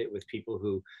spend it with people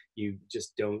who you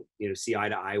just don't, see eye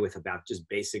to eye with about just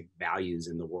basic values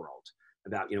in the world,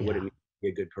 about, what it means be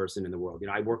a good person in the world. You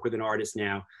know, I work with an artist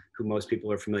now who most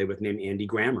people are familiar with named Andy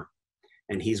Grammer.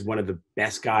 And he's one of the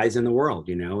best guys in the world,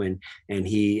 you know, and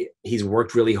he's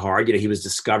worked really hard. You know, he was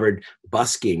discovered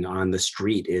busking on the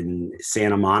street in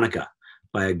Santa Monica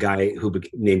by a guy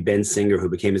named Ben Singer, who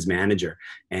became his manager.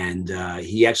 And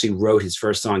he actually wrote his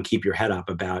first song, "Keep Your Head Up,"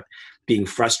 about being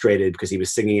frustrated because he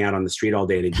was singing out on the street all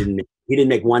day and he didn't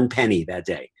make one penny that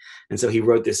day. And so he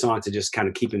wrote this song to just kind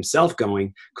of keep himself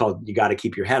going, called "You Got to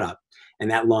Keep Your Head Up," and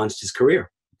that launched his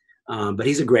career. But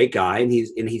he's a great guy, and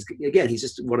he's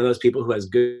just one of those people who has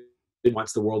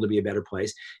wants the world to be a better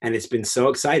place. And it's been so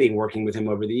exciting working with him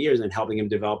over the years and helping him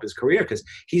develop his career, because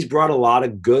he's brought a lot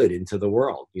of good into the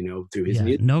world, you know, through his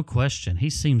music. No question. He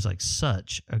seems like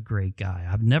such a great guy.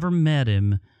 I've never met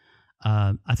him.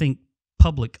 I think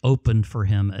Public opened for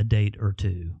him a date or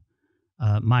two,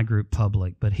 my group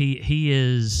Public, but he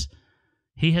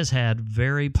has had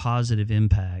very positive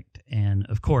impact. And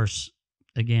of course,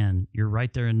 again, you're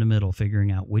right there in the middle,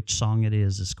 figuring out which song it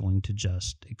is that's going to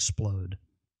just explode.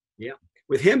 Yeah.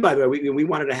 With him, by the way, we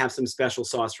wanted to have some special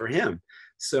sauce for him.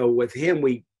 So with him,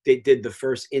 they did the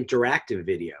first interactive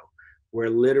video where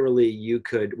literally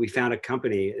we found a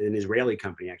company, an Israeli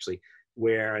company actually,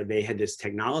 where they had this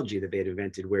technology that they had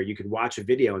invented where you could watch a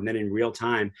video and then in real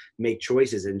time make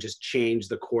choices and just change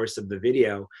the course of the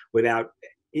video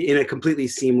in a completely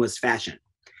seamless fashion.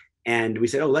 And we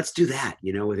said, oh, let's do that,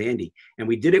 you know, with Andy. And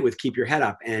we did it with "Keep Your Head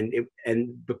Up." And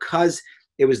because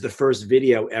it was the first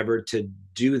video ever to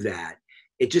do that,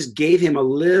 it just gave him a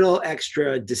little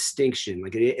extra distinction.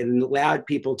 Like it allowed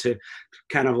people to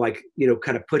kind of like, you know,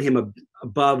 kind of put him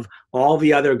above all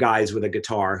the other guys with a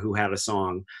guitar who had a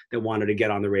song that wanted to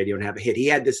get on the radio and have a hit. He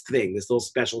had this little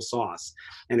special sauce,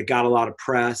 and it got a lot of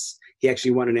press. He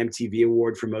actually won an MTV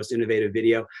award for Most Innovative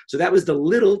Video. So that was the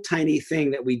little tiny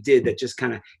thing that we did that just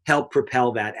kind of helped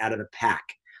propel that out of the pack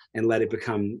and let it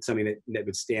become something that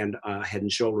would stand head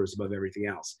and shoulders above everything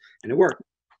else. And it worked.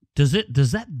 Does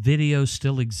that video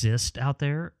still exist out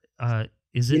there?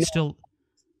 Is it still?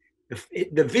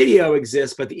 The video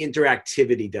exists, but the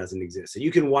interactivity doesn't exist. So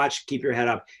you can watch "Keep Your Head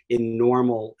Up" in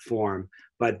normal form,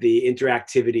 but the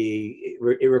interactivity,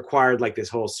 it required like this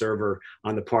whole server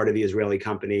on the part of the Israeli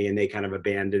company, and they kind of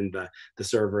abandoned the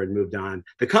server and moved on.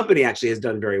 The company actually has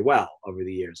done very well over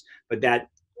the years, but that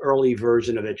early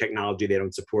version of the technology they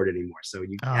don't support anymore. So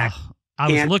I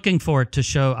was looking for it to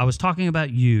show. I was talking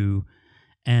about you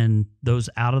and those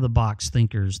out-of-the-box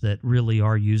thinkers that really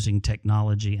are using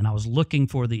technology, and I was looking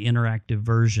for the interactive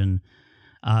version.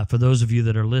 For those of you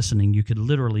that are listening, you could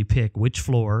literally pick which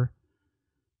floor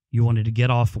you wanted to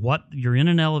get off, you're in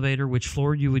an elevator, which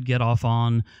floor you would get off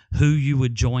on, who you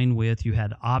would join with. You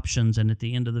had options, and at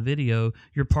the end of the video,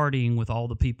 you're partying with all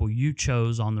the people you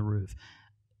chose on the roof.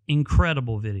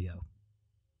 Incredible video.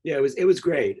 Yeah, it was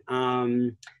great.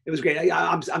 It was great.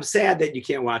 I'm sad that you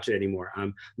can't watch it anymore.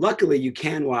 Luckily, you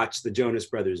can watch the Jonas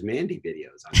Brothers Mandy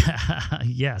videos.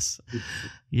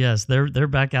 Yes, they're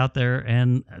back out there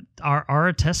and are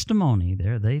a testimony.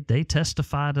 They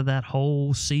testify to that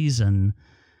whole season.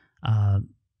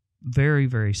 Very,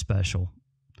 very special.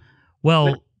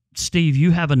 Well, Steve, you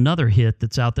have another hit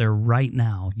that's out there right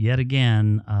now. Yet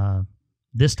again,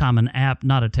 this time an app,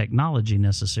 not a technology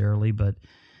necessarily, but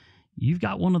you've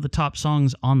got one of the top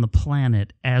songs on the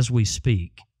planet as we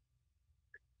speak.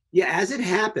 Yeah, as it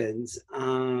happens,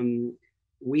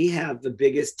 we have the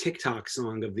biggest TikTok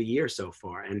song of the year so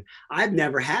far. And I've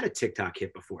never had a TikTok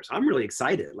hit before, so I'm really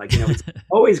excited. Like, you know, it's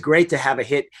always great to have a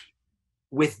hit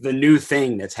with the new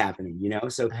thing that's happening, you know?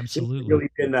 So absolutely, it's really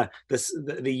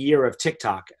been the year of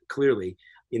TikTok, clearly,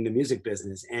 in the music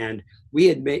business. And we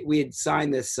had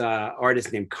signed this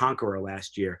artist named Conqueror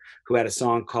last year, who had a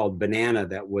song called Banana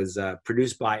that was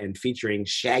produced by and featuring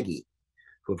Shaggy,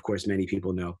 who of course many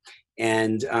people know.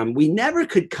 And we never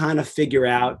could kind of figure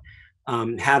out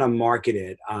how to market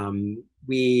it.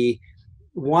 We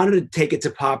wanted to take it to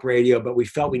pop radio, but we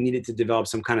felt we needed to develop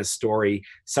some kind of story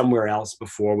somewhere else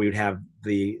before we would have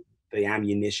the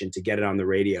ammunition to get it on the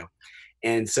radio.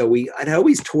 And so I'd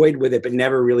always toyed with it, but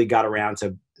never really got around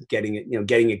to getting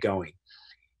it going.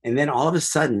 And then all of a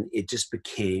sudden, it just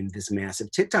became this massive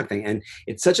TikTok thing. And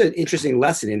it's such an interesting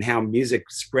lesson in how music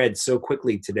spread so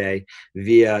quickly today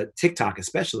via TikTok,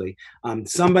 especially.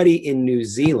 Somebody in New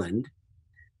Zealand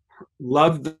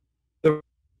loved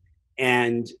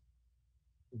and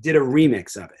did a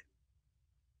remix of it.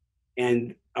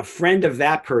 And a friend of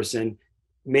that person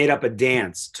made up a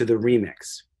dance to the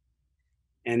remix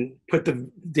and put the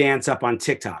dance up on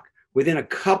TikTok. Within a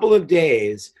couple of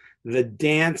days, the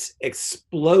dance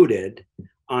exploded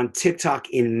on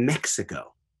TikTok in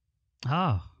Mexico.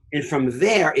 Oh. And from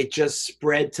there, it just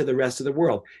spread to the rest of the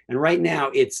world. And right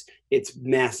now, it's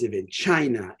massive in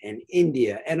China and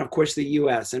India, and of course the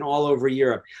U.S. and all over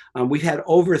Europe. We've had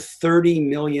over 30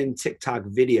 million TikTok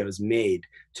videos made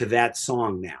to that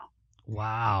song now.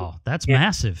 Wow, that's and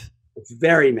massive. It's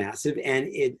very massive, and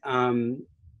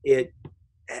it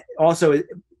also,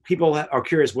 people are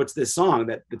curious, what's this song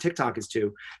that the TikTok is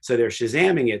to? So they're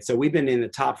Shazamming it. So we've been in the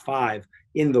top 5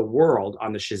 in the world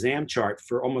on the Shazam chart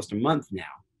for almost a month now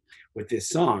with this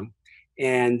song.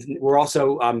 And we're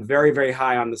also very, very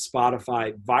high on the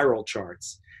Spotify viral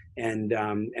charts. And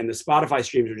the Spotify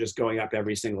streams are just going up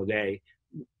every single day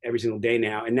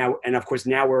now. And of course,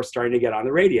 now we're starting to get on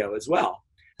the radio as well.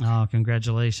 Oh,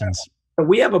 congratulations.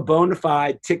 We have a bona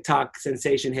fide TikTok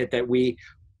sensation hit that we,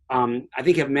 I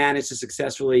think, have managed to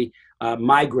successfully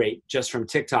migrate just from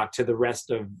TikTok to the rest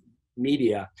of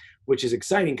media, which is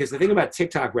exciting, because the thing about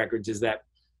TikTok records is that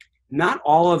not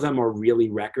all of them are really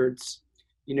records,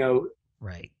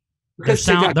 Right. Because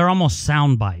they're almost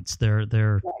sound bites. They're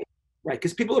right,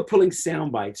 because people are pulling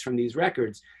sound bites from these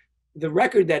records. The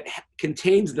record that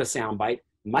contains the sound bite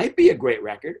might be a great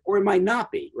record, or it might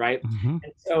not be, right? Mm-hmm.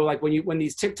 And so, like, when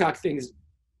these TikTok things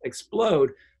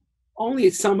explode, only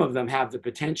some of them have the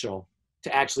potential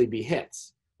to actually be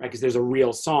hits, right? Because there's a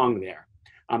real song there.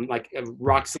 Like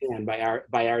Roxanne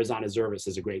by Arizona Zervis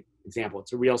is a great example.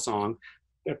 It's a real song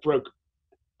that broke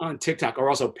on TikTok. Or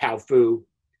also Pow Fu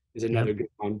is another good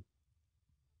one.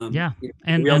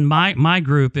 And my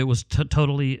group, it was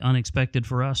totally unexpected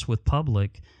for us with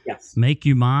Public. Yes. Make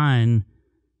You Mine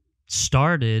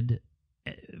started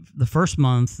the first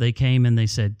month. They came and they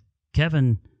said,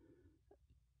 Kevin,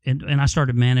 and I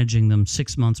started managing them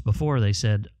 6 months before. They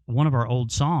said, one of our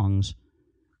old songs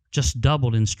just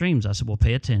doubled in streams. I said, well,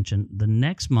 pay attention. The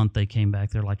next month they came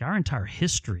back. They're like, our entire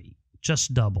history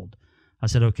just doubled. I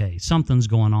said, okay, something's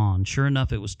going on. Sure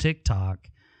enough, it was TikTok,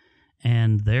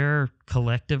 and they're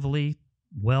collectively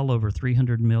well over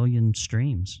 300 million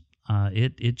streams. But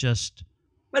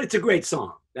it's a great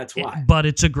song. That's why. But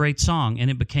it's a great song,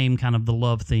 and it became kind of the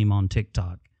love theme on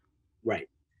TikTok.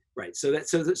 Right. So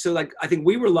like, I think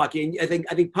we were lucky, and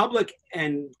I think Public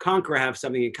and Conqueror have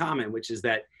something in common, which is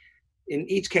that in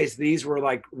each case, these were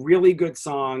like really good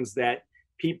songs that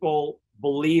people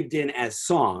believed in as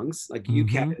songs. Like you,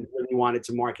 Kevin, really wanted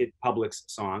to market Public's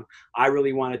song. I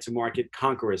really wanted to market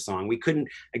Conqueror's song. We couldn't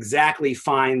exactly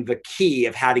find the key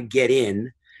of how to get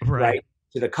in, right,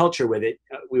 to the culture with it.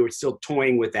 We were still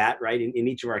toying with that, right, in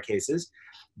each of our cases.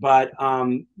 But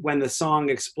when the song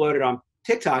exploded on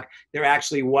TikTok, there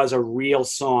actually was a real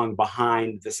song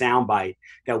behind the soundbite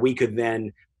that we could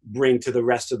then bring to the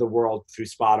rest of the world through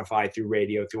Spotify, through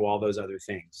radio, through all those other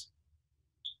things.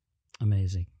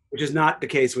 Amazing. Which is not the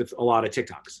case with a lot of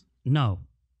TikToks. No.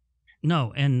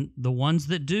 And the ones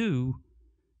that do,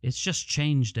 it's just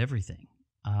changed everything.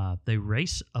 They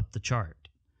race up the chart.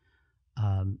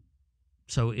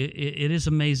 So it is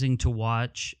amazing to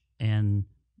watch. And,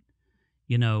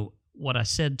 what I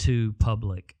said to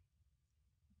Public,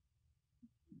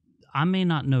 I may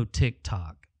not know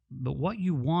TikTok, but what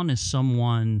you want is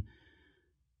someone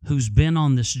who's been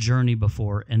on this journey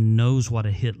before and knows what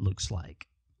a hit looks like.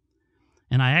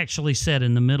 And I actually said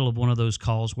in the middle of one of those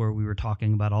calls where we were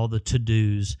talking about all the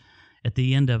to-dos, at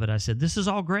the end of it, I said, this is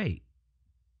all great,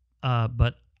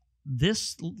 but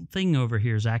this thing over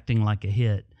here is acting like a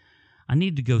hit. I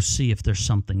need to go see if there's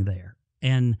something there.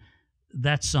 And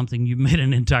that's something you've made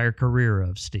an entire career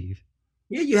of, Steve.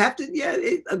 Yeah, you have to. Yeah,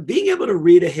 being able to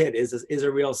read a hit is a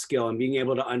real skill, and being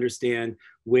able to understand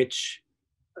which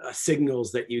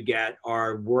signals that you get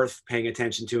are worth paying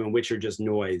attention to and which are just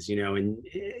noise. And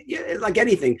like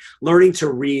anything, learning to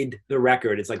read the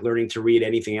record, it's like learning to read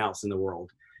anything else in the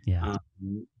world. Yeah.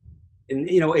 And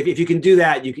if you can do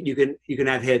that, you can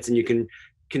have hits, and you can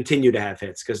continue to have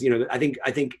hits, because I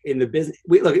think in the business,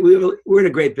 we're in a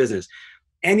great business.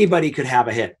 Anybody could have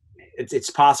a hit. It's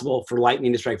possible for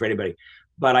lightning to strike for anybody.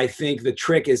 But I think the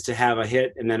trick is to have a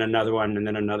hit and then another one and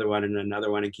then another one and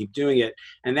another one and keep doing it.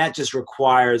 And that just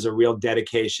requires a real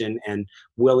dedication and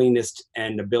willingness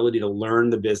and ability to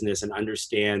learn the business and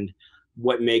understand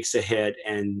what makes a hit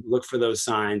and look for those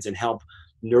signs and help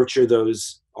nurture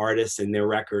those artists and their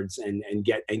records and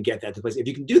get that to place. If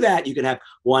you can do that, you can have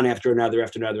one after another,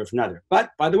 after another, after another.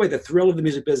 But by the way, the thrill of the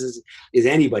music business is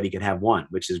anybody can have one,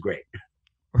 which is great.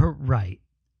 Right.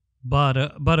 But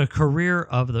a career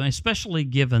of them, especially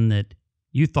given that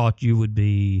you thought you would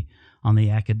be on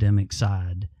the academic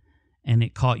side, and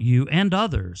it caught you and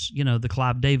others, the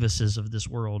Clive Davises of this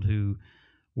world who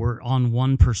were on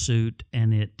one pursuit,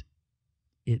 and it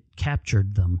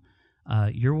captured them.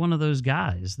 You're one of those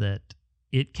guys that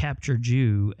it captured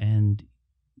you, and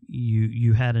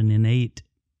you had an innate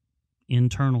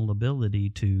internal ability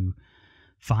to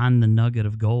find the nugget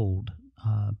of gold,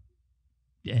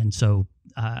 and so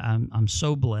I'm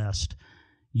so blessed.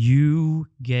 You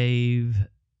gave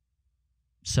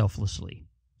selflessly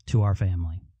to our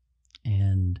family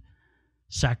and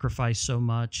sacrificed so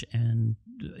much, and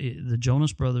the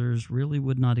Jonas Brothers really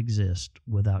would not exist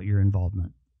without your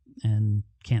involvement, and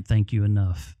can't thank you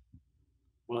enough.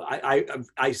 Well,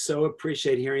 I so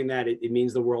appreciate hearing that. It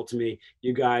means the world to me.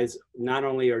 You guys not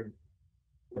only are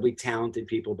really talented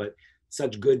people, but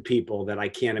such good people that I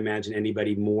can't imagine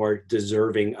anybody more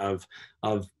deserving of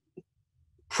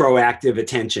proactive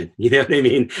attention. You know what I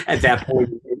mean? At that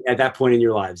point in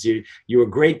your lives, you were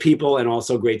great people and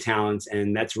also great talents,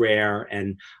 and that's rare.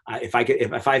 And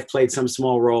if I've played some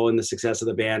small role in the success of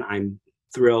the band, I'm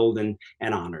thrilled and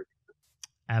honored.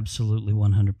 Absolutely,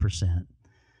 100%.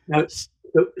 Now,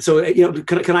 so you know,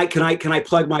 can I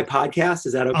plug my podcast?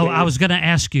 Is that okay? Oh, I was going to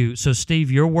ask you. So, Steve,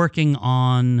 you're working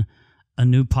on a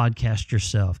new podcast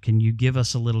yourself. Can you give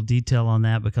us a little detail on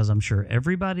that? Because I'm sure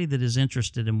everybody that is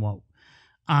interested in what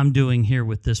I'm doing here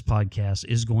with this podcast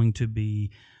is going to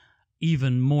be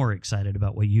even more excited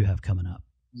about what you have coming up.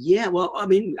 Yeah, well, I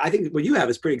mean, I think what you have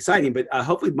is pretty exciting, but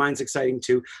hopefully mine's exciting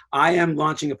too. I am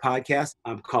launching a podcast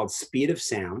called Speed of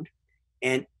Sound,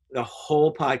 and the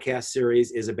whole podcast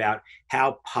series is about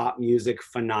how pop music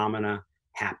phenomena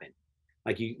happen.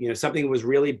 Like, you know, something was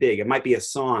really big. It might be a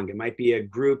song, it might be a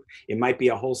group, it might be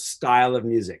a whole style of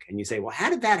music. And you say, well, how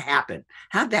did that happen?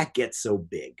 How'd that get so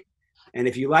big? And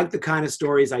if you like the kind of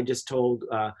stories I just told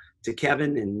to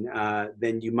Kevin, and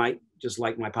then you might just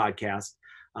like my podcast.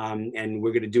 And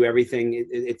we're going to do everything.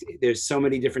 There's so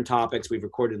many different topics. We've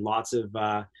recorded lots of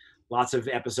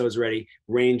episodes already,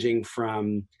 ranging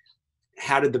from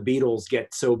how did the Beatles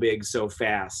get so big so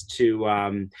fast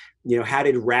to, you know, how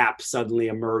did rap suddenly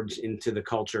emerge into the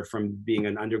culture from being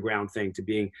an underground thing to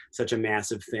being such a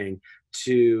massive thing,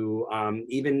 to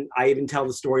I even tell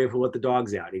the story of Who Let the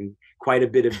Dogs Out in quite a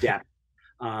bit of depth,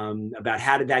 about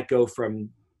how did that go from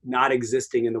not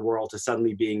existing in the world to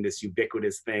suddenly being this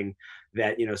ubiquitous thing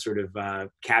that, you know, sort of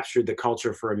captured the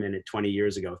culture for a minute 20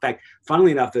 years ago. In fact,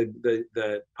 funnily enough,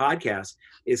 the podcast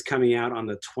is coming out on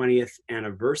the 20th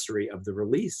anniversary of the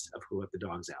release of Who Let the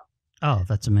Dogs Out. Oh,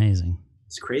 that's amazing.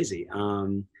 It's crazy.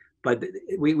 But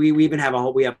we even have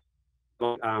of the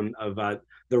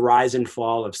rise and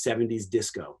fall of 70s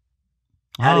disco.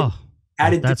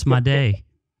 That's my day.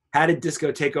 How did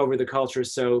disco take over the culture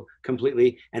so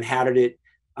completely, and how did it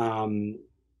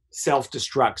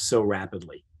self-destruct so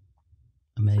rapidly?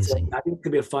 Amazing. So I think it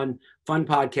could be a fun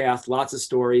podcast, lots of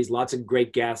stories, lots of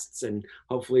great guests, and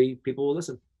hopefully people will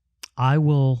listen. I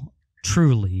will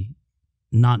truly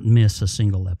not miss a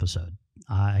single episode.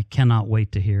 I cannot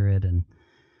wait to hear it. And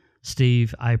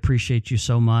Steve, I appreciate you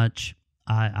so much.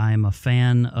 I am a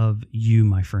fan of you,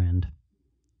 my friend.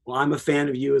 Well, I'm a fan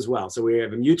of you as well. So we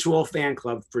have a mutual fan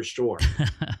club for sure.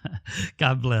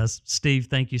 God bless. Steve,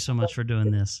 thank you so much for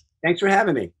doing this. Thanks for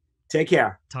having me. Take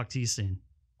care. Talk to you soon.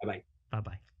 Bye-bye.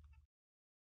 Bye-bye.